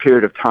medieval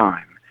period of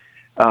time.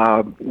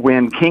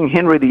 When King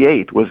Henry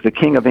VIII was the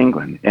King of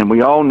England, and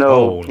we all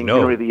know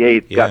Henry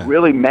VIII got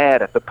really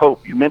mad at the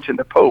Pope. You mentioned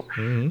the Pope.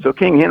 So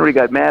King Henry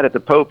got mad at the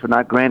Pope for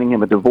not granting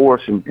him a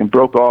divorce and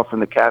broke off from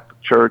the Catholic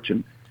Church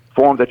and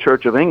formed the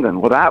Church of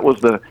England. Well, that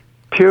was the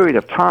period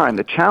of time,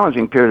 the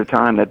challenging period of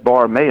time that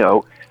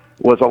Borromeo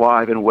was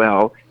alive and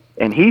well,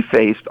 and he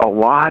faced a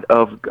lot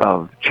of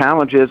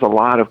challenges, a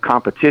lot of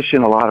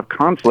competition, a lot of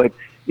conflict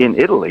in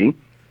Italy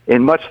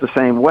in much the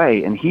same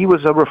way, and he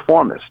was a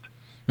reformist.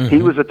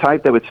 He was the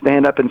type that would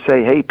stand up and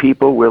say, hey,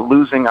 people, we're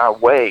losing our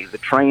way. The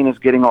train is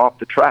getting off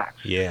the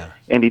tracks. Yeah.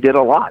 And he did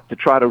a lot to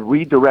try to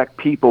redirect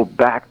people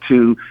back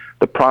to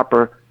the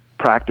proper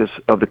practice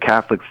of the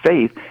Catholic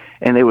faith.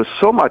 And there was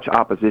so much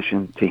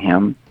opposition to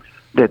him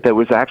that there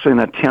was actually an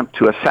attempt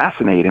to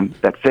assassinate him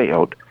that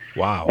failed.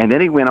 Wow. And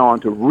then he went on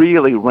to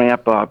really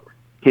ramp up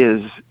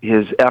his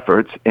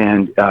efforts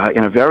and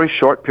in a very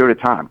short period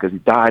of time, because he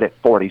died at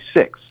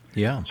 46.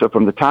 Yeah. So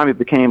from the time he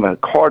became a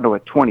cardinal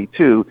at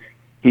 22,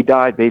 he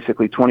died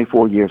basically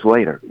 24 years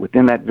later.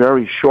 Within that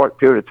very short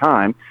period of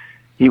time,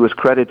 he was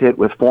credited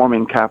with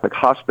forming Catholic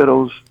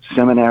hospitals,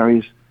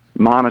 seminaries,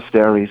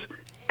 monasteries,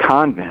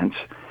 convents.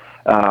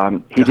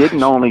 He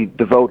didn't only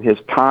devote his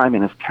time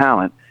and his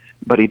talent,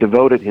 but he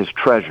devoted his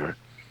treasure.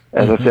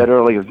 As I said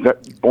earlier, he was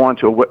born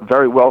to a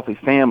very wealthy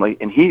family,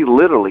 and he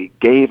literally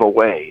gave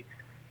away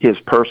his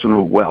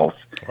personal wealth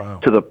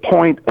to the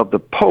point of the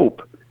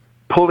Pope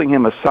pulling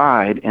him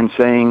aside and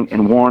saying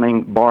and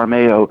warning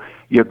Borromeo,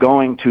 you're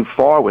going too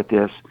far with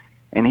this,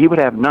 and he would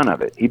have none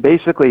of it. He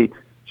basically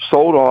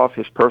sold off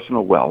his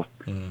personal wealth,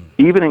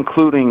 even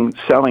including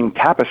selling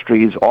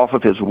tapestries off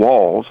of his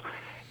walls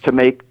to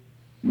make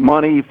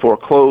money for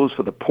clothes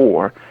for the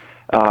poor.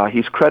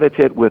 He's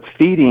credited with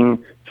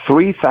feeding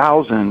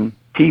 3,000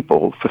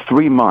 people for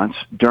 3 months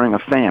during a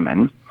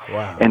famine,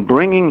 and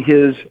bringing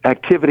his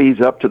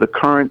activities up to the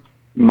current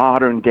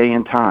modern day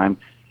and time.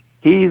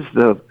 He's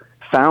the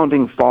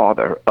founding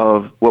father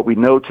of what we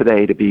know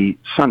today to be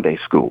Sunday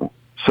school.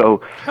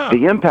 So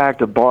the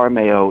impact of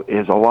Borromeo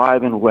is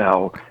alive and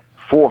well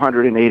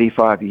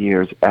 485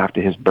 years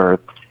after his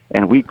birth,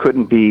 and we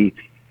couldn't be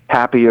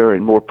happier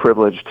and more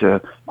privileged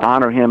to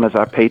honor him as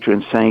our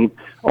patron saint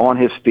on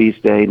his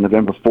feast day,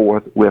 November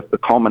 4th, with the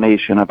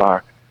culmination of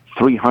our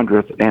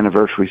 300th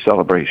anniversary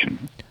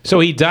celebration. So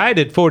he died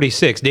at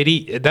 46. Did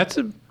he? That's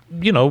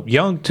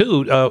young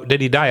too.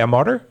 Did he die a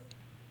martyr?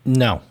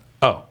 No.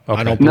 Oh,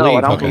 okay. I don't believe. No,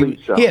 I don't believe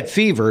so. He had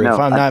fever, if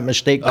I'm not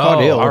mistaken.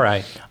 Caught ill. All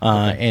right.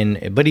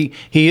 But he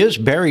is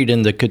buried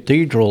in the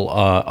Cathedral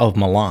of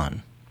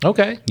Milan.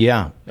 Okay.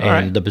 Yeah,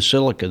 and the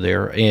basilica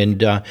there.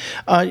 And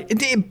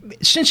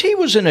since he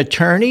was an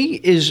attorney,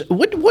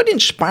 what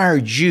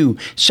inspired you?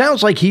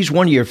 Sounds like he's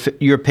one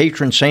of your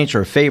patron saints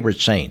or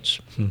favorite saints.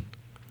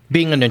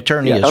 Being an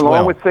attorney as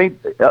well.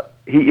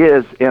 He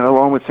is, and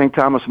along with St.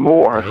 Thomas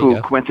More,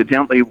 who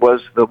coincidentally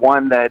was the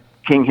one that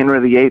King Henry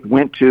VIII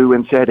went to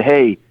and said,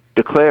 "Hey,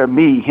 declare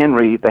me,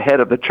 Henry, the head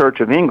of the Church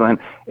of England."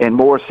 And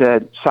More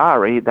said,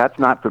 "Sorry, that's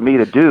not for me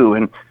to do."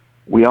 And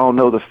we all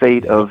know the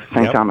fate of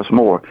St. Thomas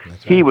More.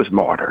 He was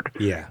martyred.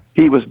 Yeah.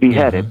 He was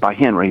beheaded by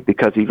Henry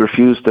because he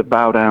refused to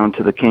bow down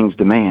to the king's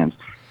demands.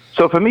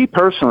 So for me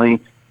personally,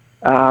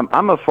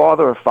 I'm a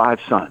father of 5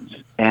 sons,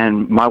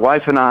 and my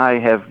wife and I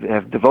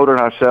have devoted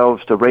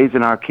ourselves to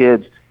raising our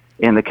kids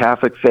in the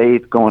Catholic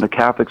faith, going to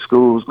Catholic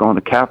schools, going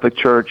to Catholic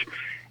church,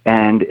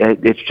 and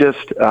it's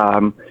just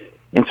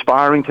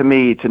inspiring to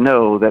me to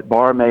know that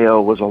Borromeo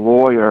was a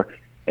lawyer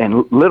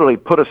and literally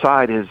put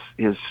aside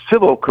his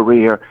civil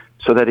career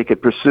so that he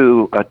could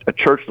pursue a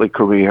churchly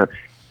career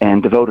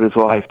and devoted his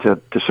life to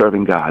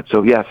serving God.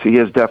 So yes, he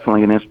is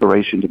definitely an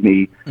inspiration to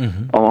me,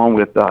 along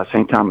with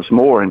St. Thomas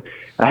More. And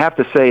I have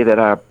to say that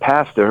our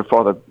pastor,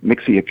 Father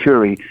Mixia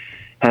Curie,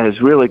 has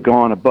really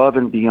gone above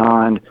and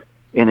beyond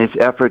in his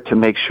effort to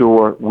make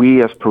sure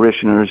we as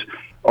parishioners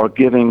are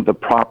giving the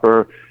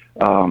proper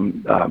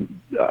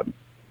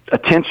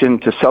attention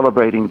to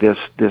celebrating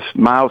this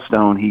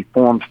milestone. He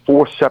formed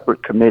 4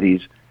 separate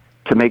committees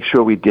to make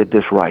sure we did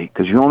this right,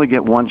 because you only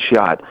get one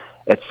shot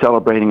at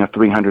celebrating a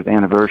 300th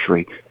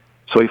anniversary.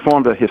 So he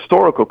formed a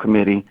historical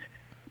committee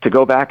to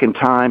go back in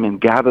time and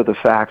gather the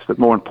facts, but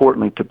more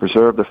importantly, to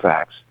preserve the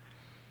facts.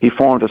 He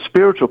formed a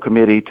spiritual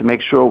committee to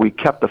make sure we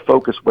kept the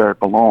focus where it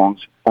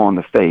belongs, on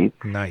the faith.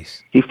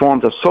 Nice. He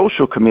formed a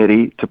social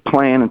committee to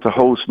plan and to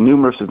host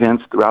numerous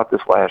events throughout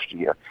this last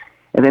year.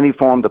 And then he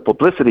formed a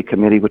publicity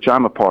committee, which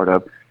I'm a part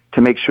of,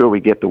 to make sure we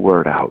get the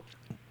word out.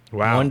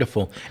 Wow.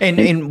 Wonderful.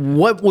 And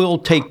what will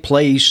take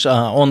place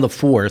on the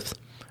 4th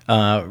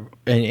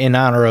in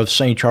honor of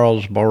St.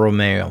 Charles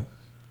Borromeo?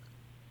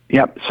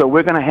 Yep. So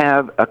we're going to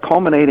have a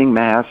culminating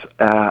Mass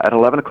at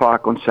 11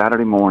 o'clock on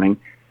Saturday morning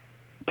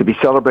to be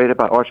celebrated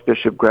by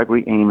Archbishop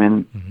Gregory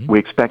Amen. We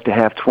expect to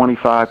have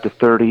 25 to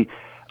 30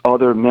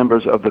 other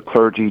members of the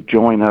clergy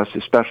join us,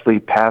 especially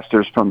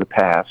pastors from the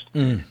past.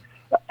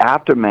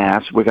 After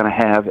Mass, we're going to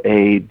have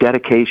a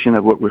dedication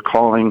of what we're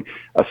calling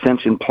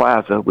Ascension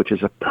Plaza, which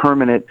is a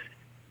permanent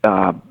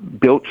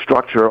built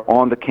structure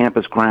on the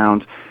campus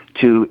grounds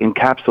to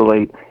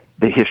encapsulate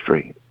the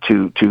history,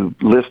 to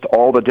list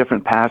all the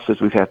different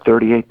pastors. We've had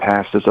 38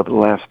 pastors over the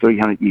last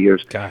 300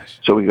 years. Gosh.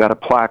 So we've got a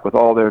plaque with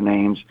all their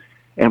names,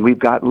 and we've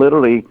got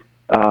literally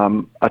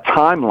a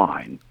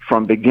timeline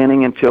from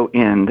beginning until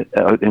end,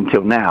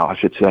 until now, I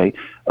should say,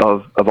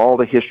 of all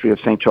the history of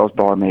St. Charles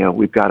Borromeo.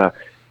 We've got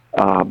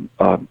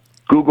a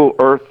Google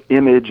Earth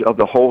image of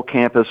the whole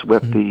campus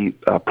with the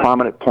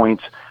prominent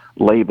points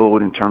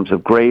labeled in terms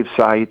of grave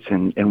sites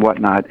and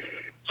whatnot.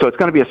 So it's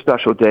going to be a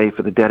special day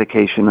for the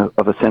dedication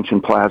of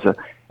Ascension Plaza.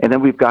 And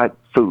then we've got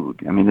food.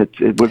 I mean,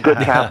 we're good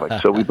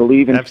Catholics, so we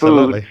believe in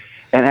food.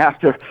 And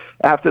after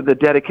the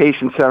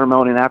dedication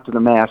ceremony and after the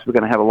Mass, we're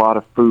going to have a lot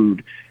of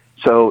food.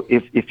 So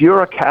if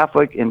you're a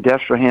Catholic in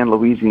Destrehan,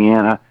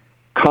 Louisiana,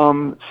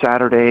 come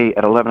Saturday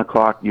at 11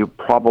 o'clock. You're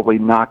probably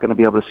not going to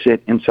be able to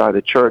sit inside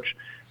the church,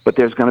 but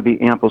there's going to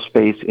be ample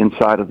space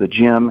inside of the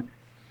gym.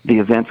 The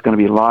event's going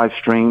to be live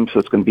streamed, so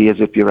it's going to be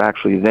as if you're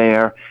actually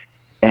there.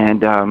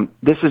 And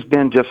this has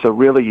been just a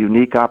really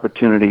unique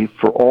opportunity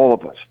for all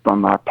of us,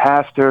 from our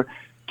pastor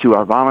to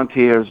our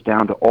volunteers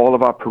down to all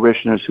of our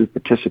parishioners who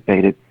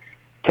participated,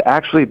 to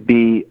actually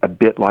be a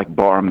bit like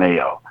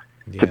Borromeo.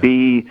 To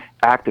be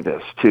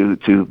activists,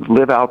 to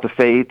live out the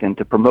faith and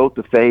to promote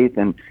the faith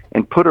and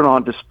put it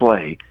on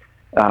display,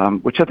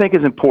 which I think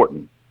is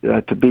important,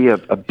 to be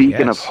a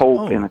beacon of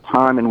hope in a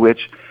time in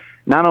which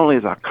not only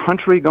is our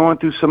country going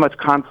through so much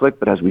conflict,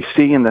 but as we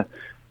see in the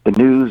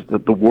news,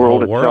 the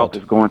world itself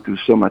is going through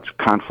so much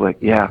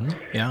conflict.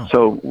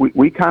 So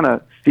we kind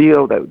of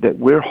feel that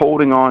we're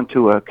holding on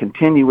to a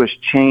continuous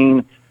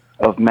chain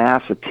of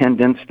mass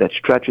attendance that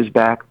stretches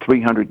back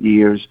 300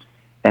 years.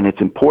 And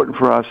it's important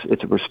for us,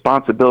 it's a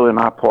responsibility on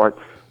our part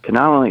to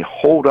not only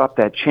hold up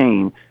that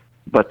chain,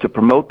 but to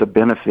promote the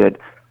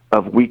benefit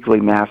of weekly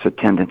Mass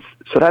attendance.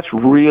 So that's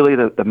really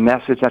the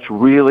message, that's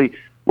really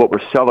what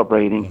we're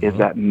celebrating, is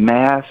that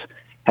Mass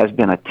has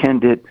been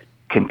attended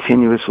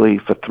continuously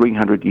for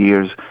 300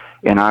 years.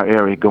 in our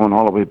area going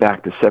all the way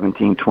back to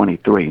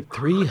 1723.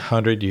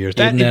 300 years.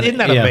 Isn't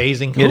that yeah,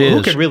 amazing? It is.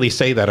 Who could really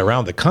say that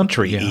around the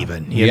country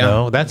even, you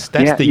know? That's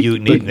the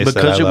uniqueness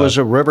because that I it was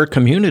love. a river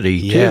community,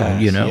 too,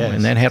 Yes, you know, yes.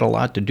 and that had a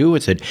lot to do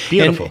with it.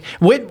 Beautiful.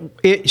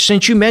 And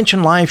since you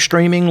mentioned live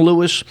streaming,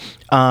 Louis,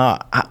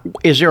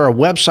 is there a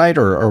website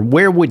or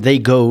where would they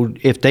go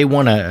if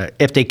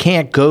they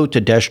can't go to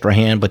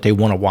Destrehan, but they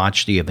want to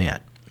watch the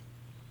event?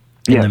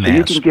 Yeah, so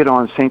you can get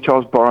on St.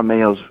 Charles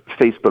Borromeo's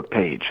Facebook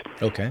page.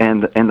 Okay.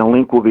 And the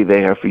link will be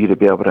there for you to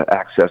be able to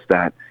access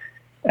that.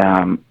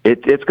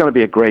 It's going to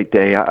be a great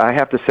day. I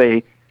have to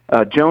say,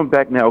 Joan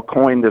Becknell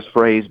coined this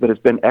phrase, but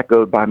it's been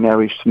echoed by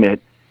Mary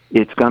Schmidt.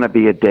 It's going to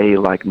be a day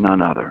like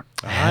none other.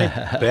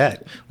 I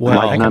bet. Well,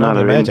 I can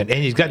only imagine.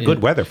 And he's got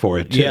good weather for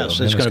it, too. Yes,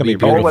 it's gonna be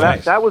beautiful.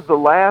 beautiful. That was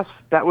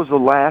the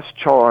last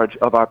charge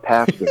of our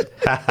pastor.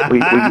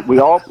 we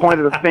all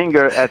pointed a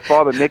finger at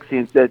Father Nixie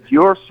and said,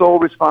 your sole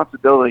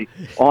responsibility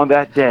on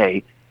that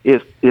day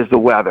is the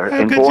weather.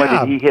 And good boy,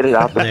 job. did he hit it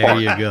out the There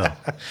park. you go.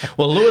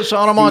 Well, Louis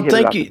Autemont,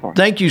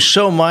 thank you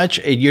so much.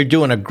 You're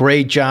doing a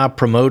great job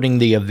promoting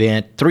the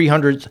event,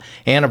 300th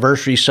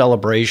anniversary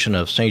celebration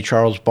of St.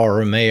 Charles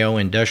Borromeo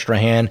in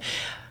Destrehan.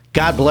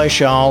 God bless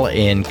y'all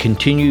and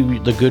continue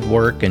the good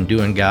work and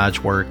doing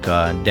God's work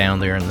down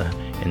there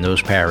in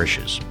those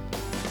parishes.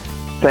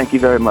 Thank you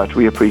very much.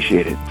 We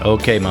appreciate it.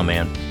 Okay, my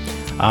man.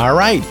 All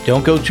right,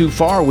 don't go too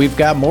far. We've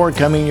got more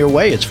coming your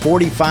way. It's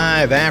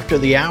 45 after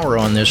the hour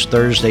on this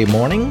Thursday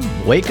morning.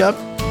 Wake up,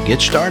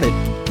 get started.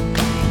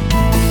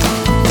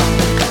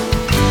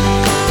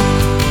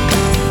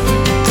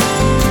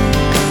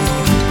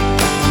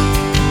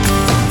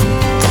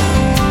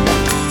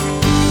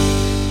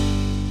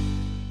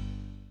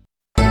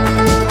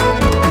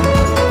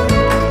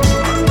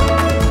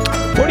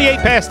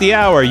 Past the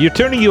hour, you're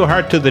turning your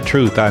heart to the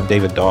truth. I'm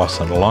David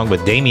Dawson, along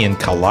with Damian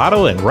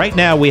Collado, and right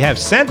now we have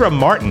Sandra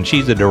Martin.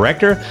 She's the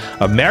director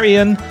of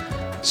Marian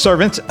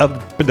Servants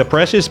of the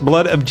Precious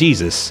Blood of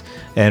Jesus,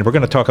 and we're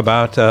going to talk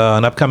about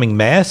an upcoming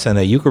Mass and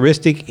a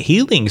Eucharistic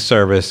Healing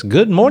Service.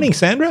 Good morning,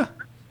 Sandra.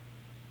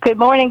 Good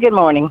morning, good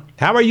morning.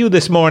 How are you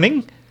this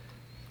morning?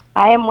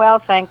 I am well,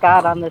 thank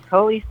God, on this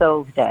Holy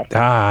Souls Day.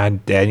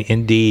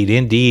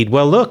 Indeed.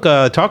 Well, look,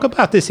 talk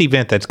about this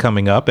event that's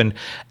coming up and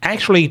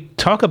actually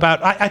talk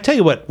about, I tell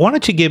you what, why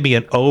don't you give me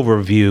an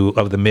overview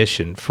of the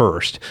mission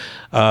first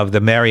of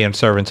the Marian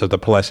Servants of the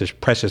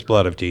Precious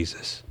Blood of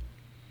Jesus?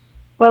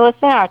 Well, it's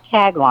in our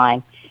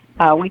tagline.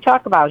 We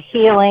talk about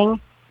healing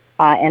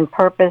and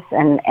purpose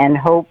and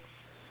hope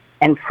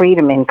and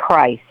freedom in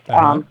Christ.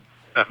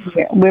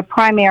 We're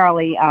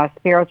primarily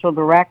spiritual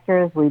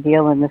directors. We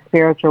deal in the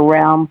spiritual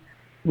realm.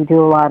 We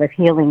do a lot of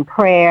healing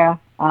prayer.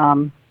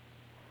 And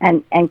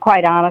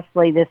quite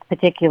honestly, this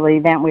particular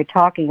event we're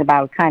talking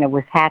about kind of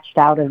was hatched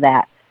out of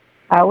that.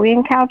 We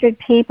encountered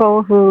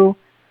people who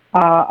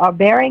are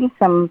bearing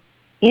some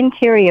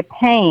interior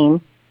pain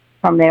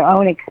from their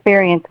own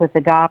experience with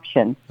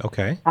adoption.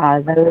 Okay.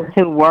 Those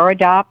who were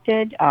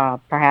adopted,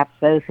 perhaps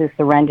those who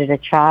surrendered a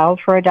child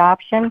for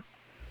adoption,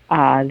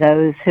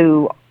 those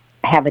who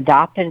have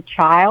adopted a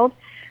child.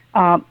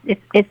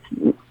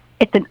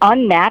 It's an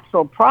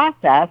unnatural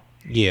process.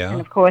 Yeah. And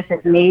of course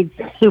it needs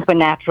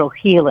supernatural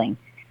healing.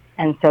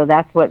 And so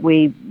that's what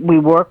we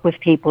work with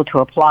people to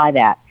apply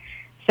that.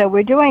 So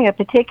we're doing a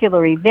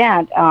particular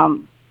event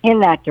in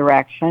that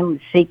direction,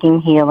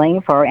 seeking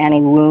healing for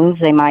any wounds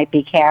they might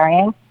be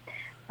carrying.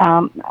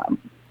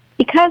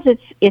 Because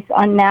it's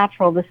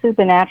unnatural, the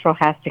supernatural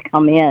has to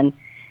come in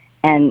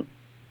and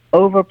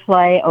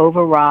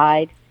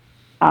override,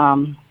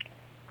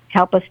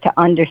 help us to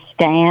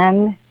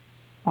understand,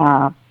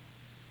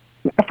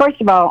 first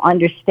of all,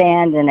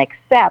 understand and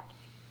accept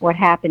what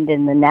happened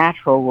in the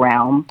natural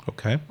realm.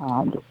 Okay.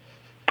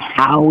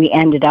 How we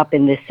ended up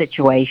in this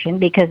situation,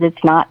 because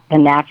it's not the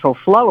natural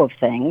flow of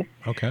things.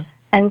 Okay.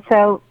 And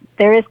so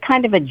there is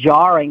kind of a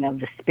jarring of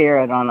the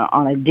spirit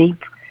on a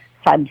deep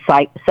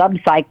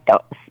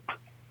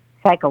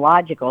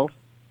psychological,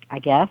 I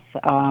guess.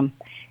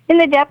 In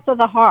the depths of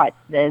the heart,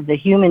 the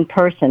human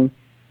person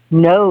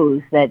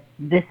knows that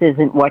this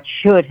isn't what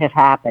should have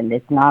happened.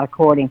 It's not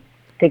according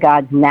to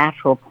God's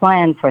natural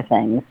plan for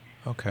things.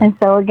 Okay. And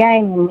so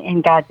again,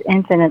 in God's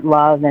infinite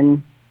love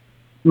and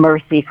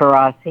mercy for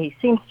us, He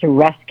seems to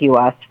rescue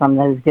us from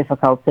those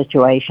difficult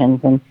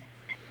situations and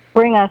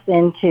bring us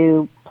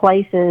into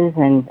places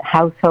and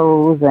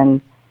households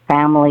and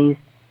families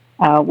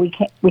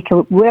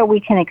where we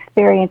can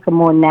experience a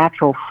more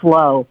natural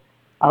flow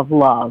of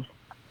love.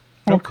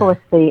 And of course,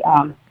 the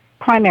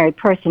primary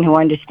person who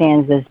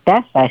understands this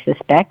best, I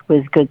suspect,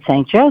 was good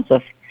St.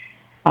 Joseph,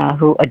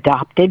 who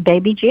adopted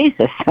baby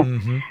Jesus.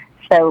 Mm-hmm.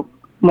 So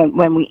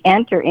when we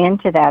enter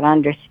into that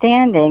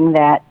understanding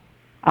that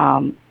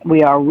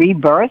we are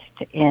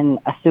rebirthed in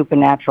a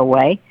supernatural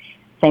way,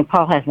 St.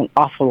 Paul has an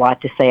awful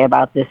lot to say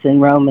about this in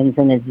Romans,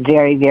 and it's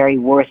very, very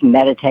worth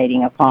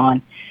meditating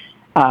upon.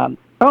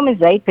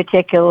 Romans 8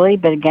 particularly,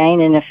 but again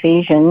in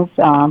Ephesians,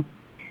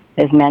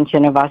 there's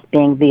mention of us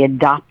being the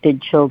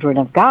adopted children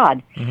of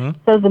God. Mm-hmm.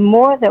 So the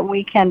more that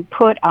we can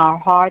put our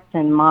hearts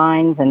and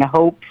minds and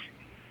hopes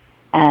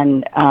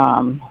and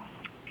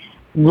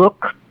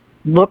looks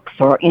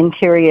or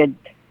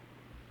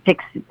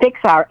fix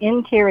our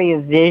interior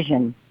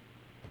vision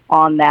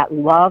on that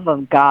love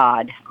of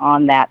God,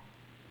 on that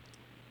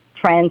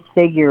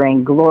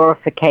transfiguring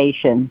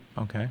glorification,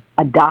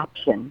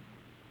 adoption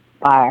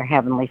by our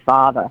Heavenly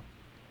Father.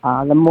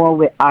 The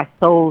more our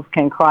souls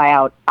can cry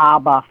out,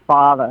 Abba,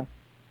 Father,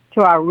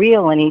 to our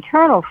real and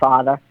eternal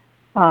Father,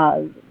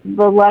 the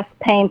less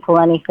painful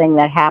anything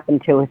that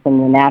happened to us in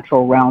the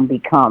natural realm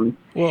becomes.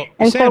 Well,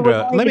 and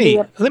Sandra, let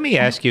me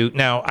ask you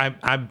now.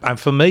 I'm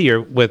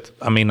familiar with.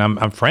 I mean,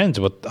 I'm friends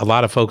with a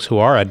lot of folks who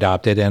are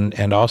adopted,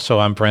 and also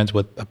I'm friends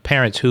with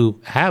parents who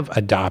have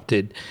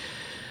adopted.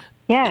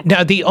 Yeah.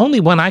 Now, the only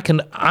one I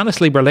can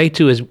honestly relate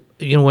to is,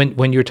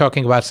 when you're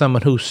talking about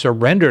someone who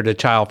surrendered a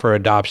child for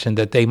adoption,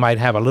 that they might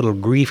have a little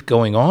grief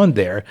going on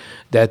there,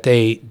 that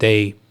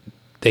they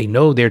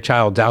know their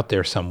child's out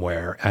there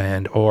somewhere,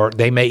 or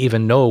they may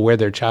even know where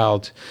their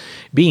child's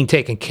being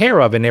taken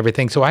care of and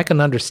everything. So I can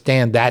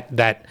understand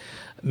that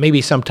maybe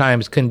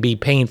sometimes can be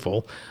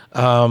painful.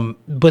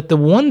 But the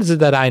ones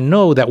that I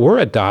know that were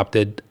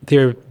adopted,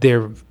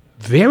 they're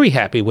very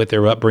happy with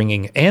their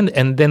upbringing, and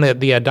then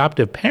the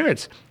adoptive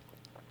parents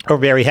are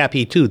very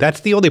happy too. That's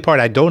the only part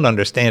I don't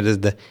understand, is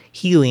the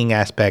healing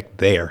aspect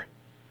there.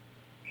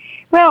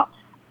 Well,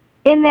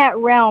 in that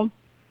realm,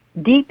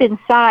 deep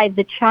inside,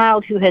 the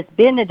child who has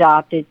been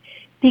adopted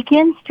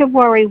begins to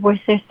worry, was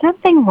there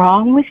something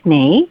wrong with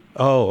me?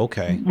 Oh,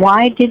 okay.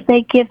 Why did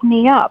they give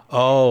me up?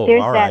 Oh,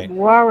 There's all that right.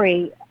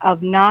 worry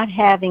of not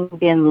having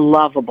been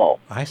lovable.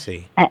 I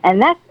see.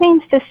 And that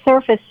seems to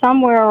surface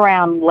somewhere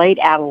around late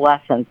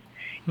adolescence.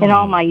 In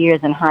all my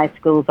years in high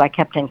schools, I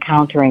kept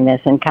encountering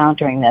this.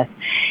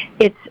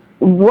 It's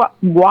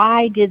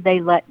why did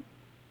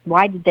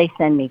they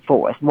send me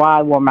forth?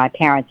 Why were my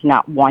parents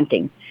not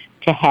wanting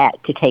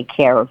to take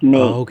care of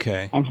me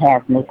and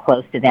have me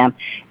close to them?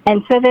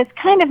 And so there's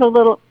kind of a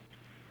little,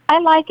 I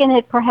liken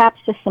it perhaps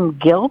to some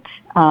guilt,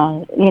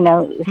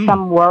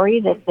 some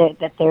worry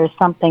that there's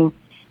something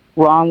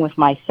wrong with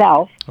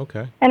myself.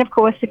 Okay. And of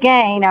course,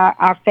 again,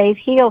 our faith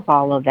heals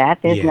all of that.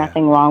 There's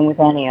nothing wrong with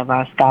any of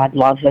us. God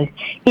loves us,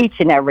 each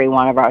and every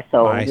one of our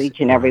souls,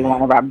 each and every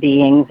one of our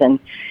beings,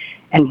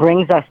 and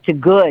brings us to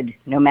good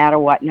no matter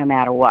what.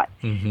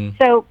 Mm-hmm.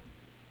 So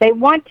they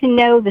want to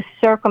know the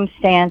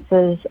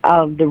circumstances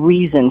of the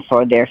reason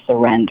for their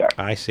surrender.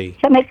 I see.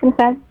 Does that make some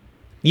sense?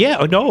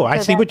 Yeah, no, I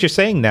see what you're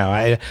saying now.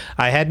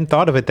 I hadn't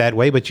thought of it that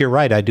way, but you're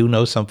right. I do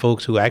know some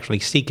folks who actually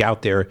seek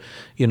out their,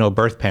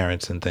 birth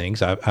parents and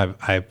things.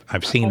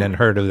 I've seen and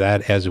heard of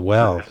that as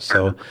well.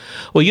 So,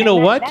 well, you know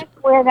what? That's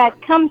where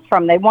that comes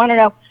from. They want to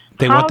know,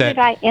 how did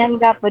I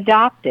end up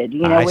adopted?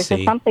 Was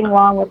there something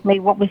wrong with me?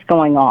 What was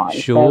going on?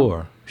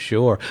 Sure.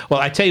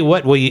 Well, I tell you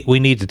what, we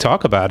need to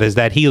talk about is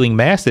that healing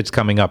mass that's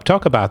coming up.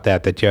 Talk about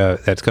that's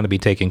going to be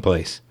taking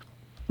place.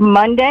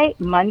 Monday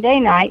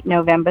night,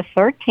 November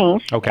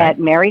 13th, at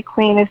Mary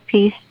Queen of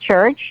Peace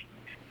Church,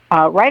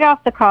 right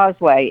off the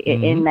Causeway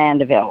in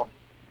Mandeville.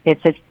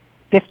 It's at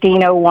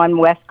 1501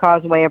 West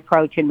Causeway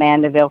Approach in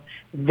Mandeville.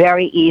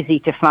 Very easy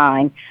to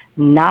find.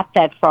 Not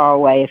that far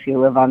away if you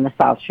live on the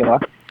South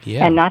Shore.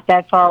 Yeah. And not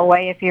that far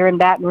away if you're in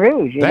Baton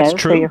Rouge. That's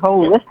true. So your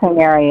whole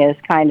listening area is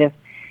kind of,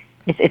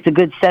 it's a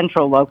good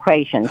central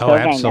location. So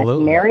again,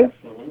 absolutely. That's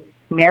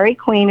Mary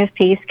Queen of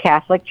Peace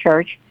Catholic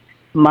Church,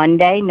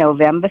 Monday,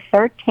 November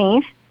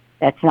 13th.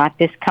 That's not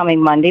this coming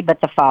Monday,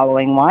 but the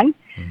following one.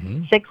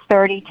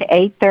 6:30 to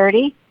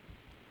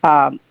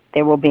 8:30.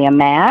 There will be a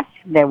Mass.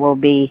 There will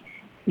be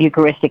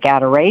Eucharistic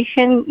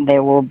adoration.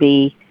 There will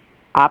be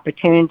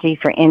opportunity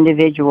for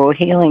individual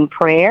healing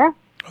prayer.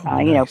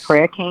 Nice.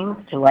 Prayer teams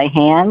to lay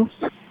hands.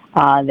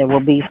 There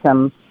will be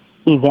some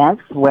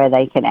events where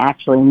they can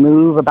actually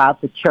move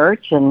about the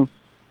church and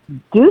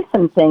do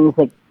some things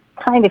that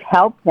kind of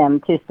help them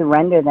to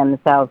surrender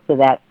themselves to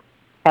that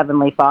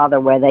Heavenly Father,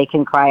 where they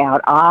can cry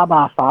out,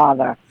 Abba,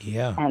 Father,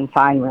 and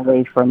find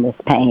relief from this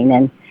pain.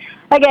 And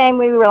again,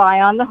 we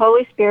rely on the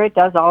Holy Spirit,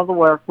 does all the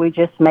work. We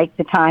just make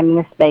the time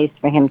and the space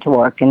for Him to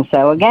work. And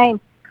so again,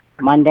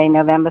 Monday,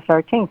 November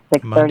 13th,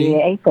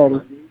 6:30 to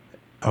 8:30.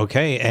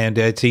 Okay, and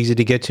it's easy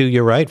to get to,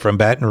 you're right, from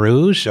Baton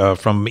Rouge,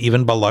 from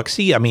even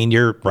Biloxi. I mean,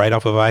 you're right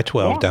off of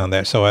I-12 down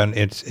there. So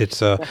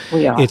it's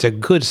a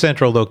good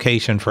central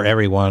location for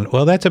everyone.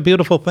 Well, that's a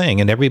beautiful thing.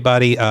 And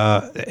everybody,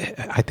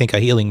 I think a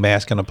healing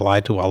mass can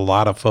apply to a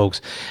lot of folks.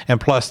 And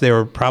plus, there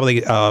are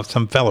probably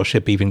some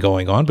fellowship even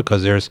going on,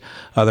 because there's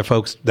other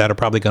folks that are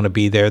probably going to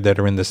be there that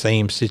are in the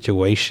same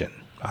situation.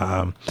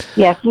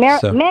 Yes,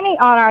 many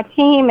on our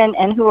team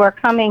and who are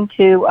coming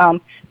to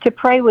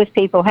pray with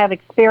people have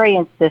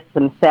experienced this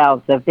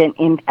themselves, have been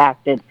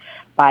impacted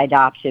by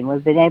adoption.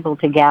 We've been able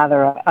to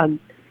gather a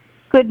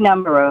good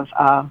number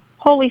of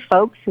holy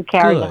folks who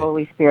carry the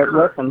Holy Spirit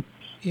with them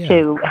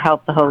to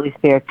help the Holy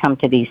Spirit come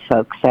to these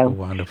folks. So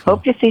wonderful.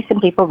 Hope to see some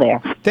people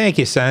there. Thank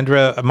you,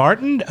 Sandra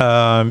Martin,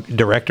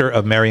 Director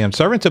of Marian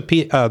Servants of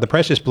the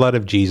Precious Blood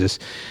of Jesus,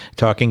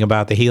 talking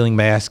about the healing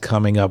mass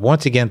coming up.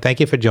 Once again, thank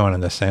you for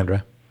joining us,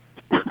 Sandra.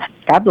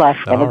 God bless.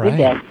 Have a good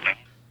day.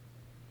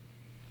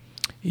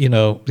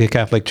 the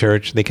Catholic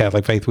Church, the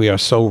Catholic faith, we are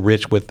so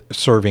rich with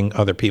serving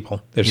other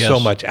people. There's so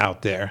much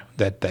out there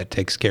that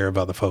takes care of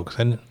other folks.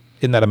 And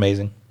isn't that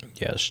amazing?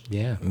 Yes.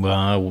 Yeah.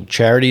 Well,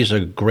 charity is a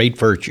great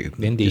virtue,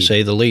 Indeed. to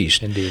say the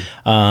least. Indeed.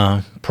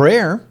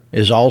 Prayer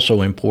is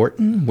also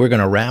important. We're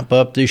going to wrap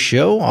up this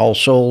show, All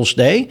Souls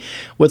Day,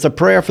 with a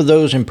prayer for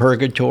those in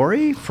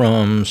purgatory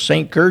from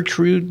St.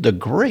 Gertrude the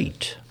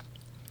Great.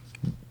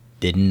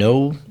 Didn't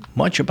know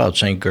much about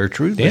St.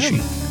 Gertrude, but she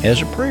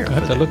has a prayer. I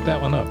have to look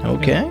that one up.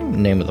 Okay. In the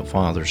name of the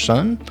Father,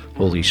 Son,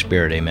 Holy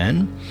Spirit,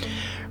 amen.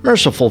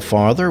 Merciful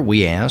Father,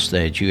 we ask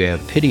that you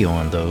have pity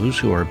on those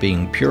who are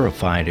being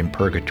purified in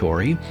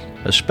purgatory,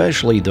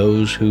 especially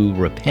those who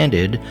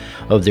repented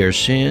of their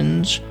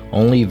sins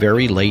only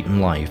very late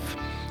in life.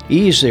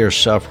 Ease their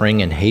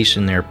suffering and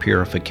hasten their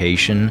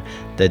purification,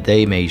 that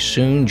they may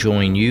soon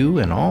join you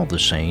and all the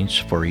saints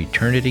for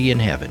eternity in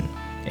heaven.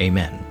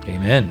 Amen.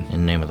 Amen.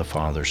 In the name of the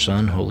Father,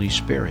 Son, Holy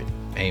Spirit.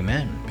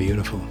 Amen.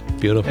 Beautiful.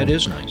 Beautiful. That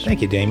is nice.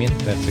 Thank you, Damien.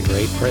 That's a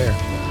great prayer.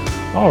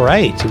 All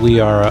right, we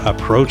are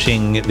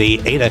approaching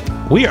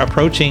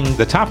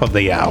the top of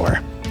the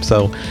hour.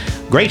 So,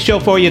 great show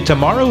for you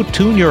tomorrow.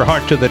 Tune your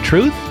heart to the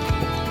truth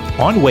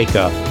on Wake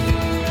Up.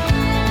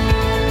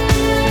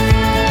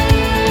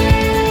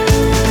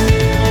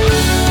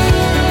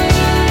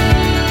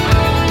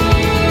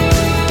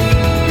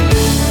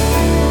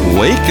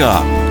 Wake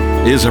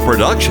Up is a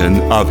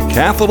production of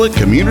Catholic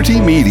Community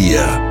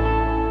Media.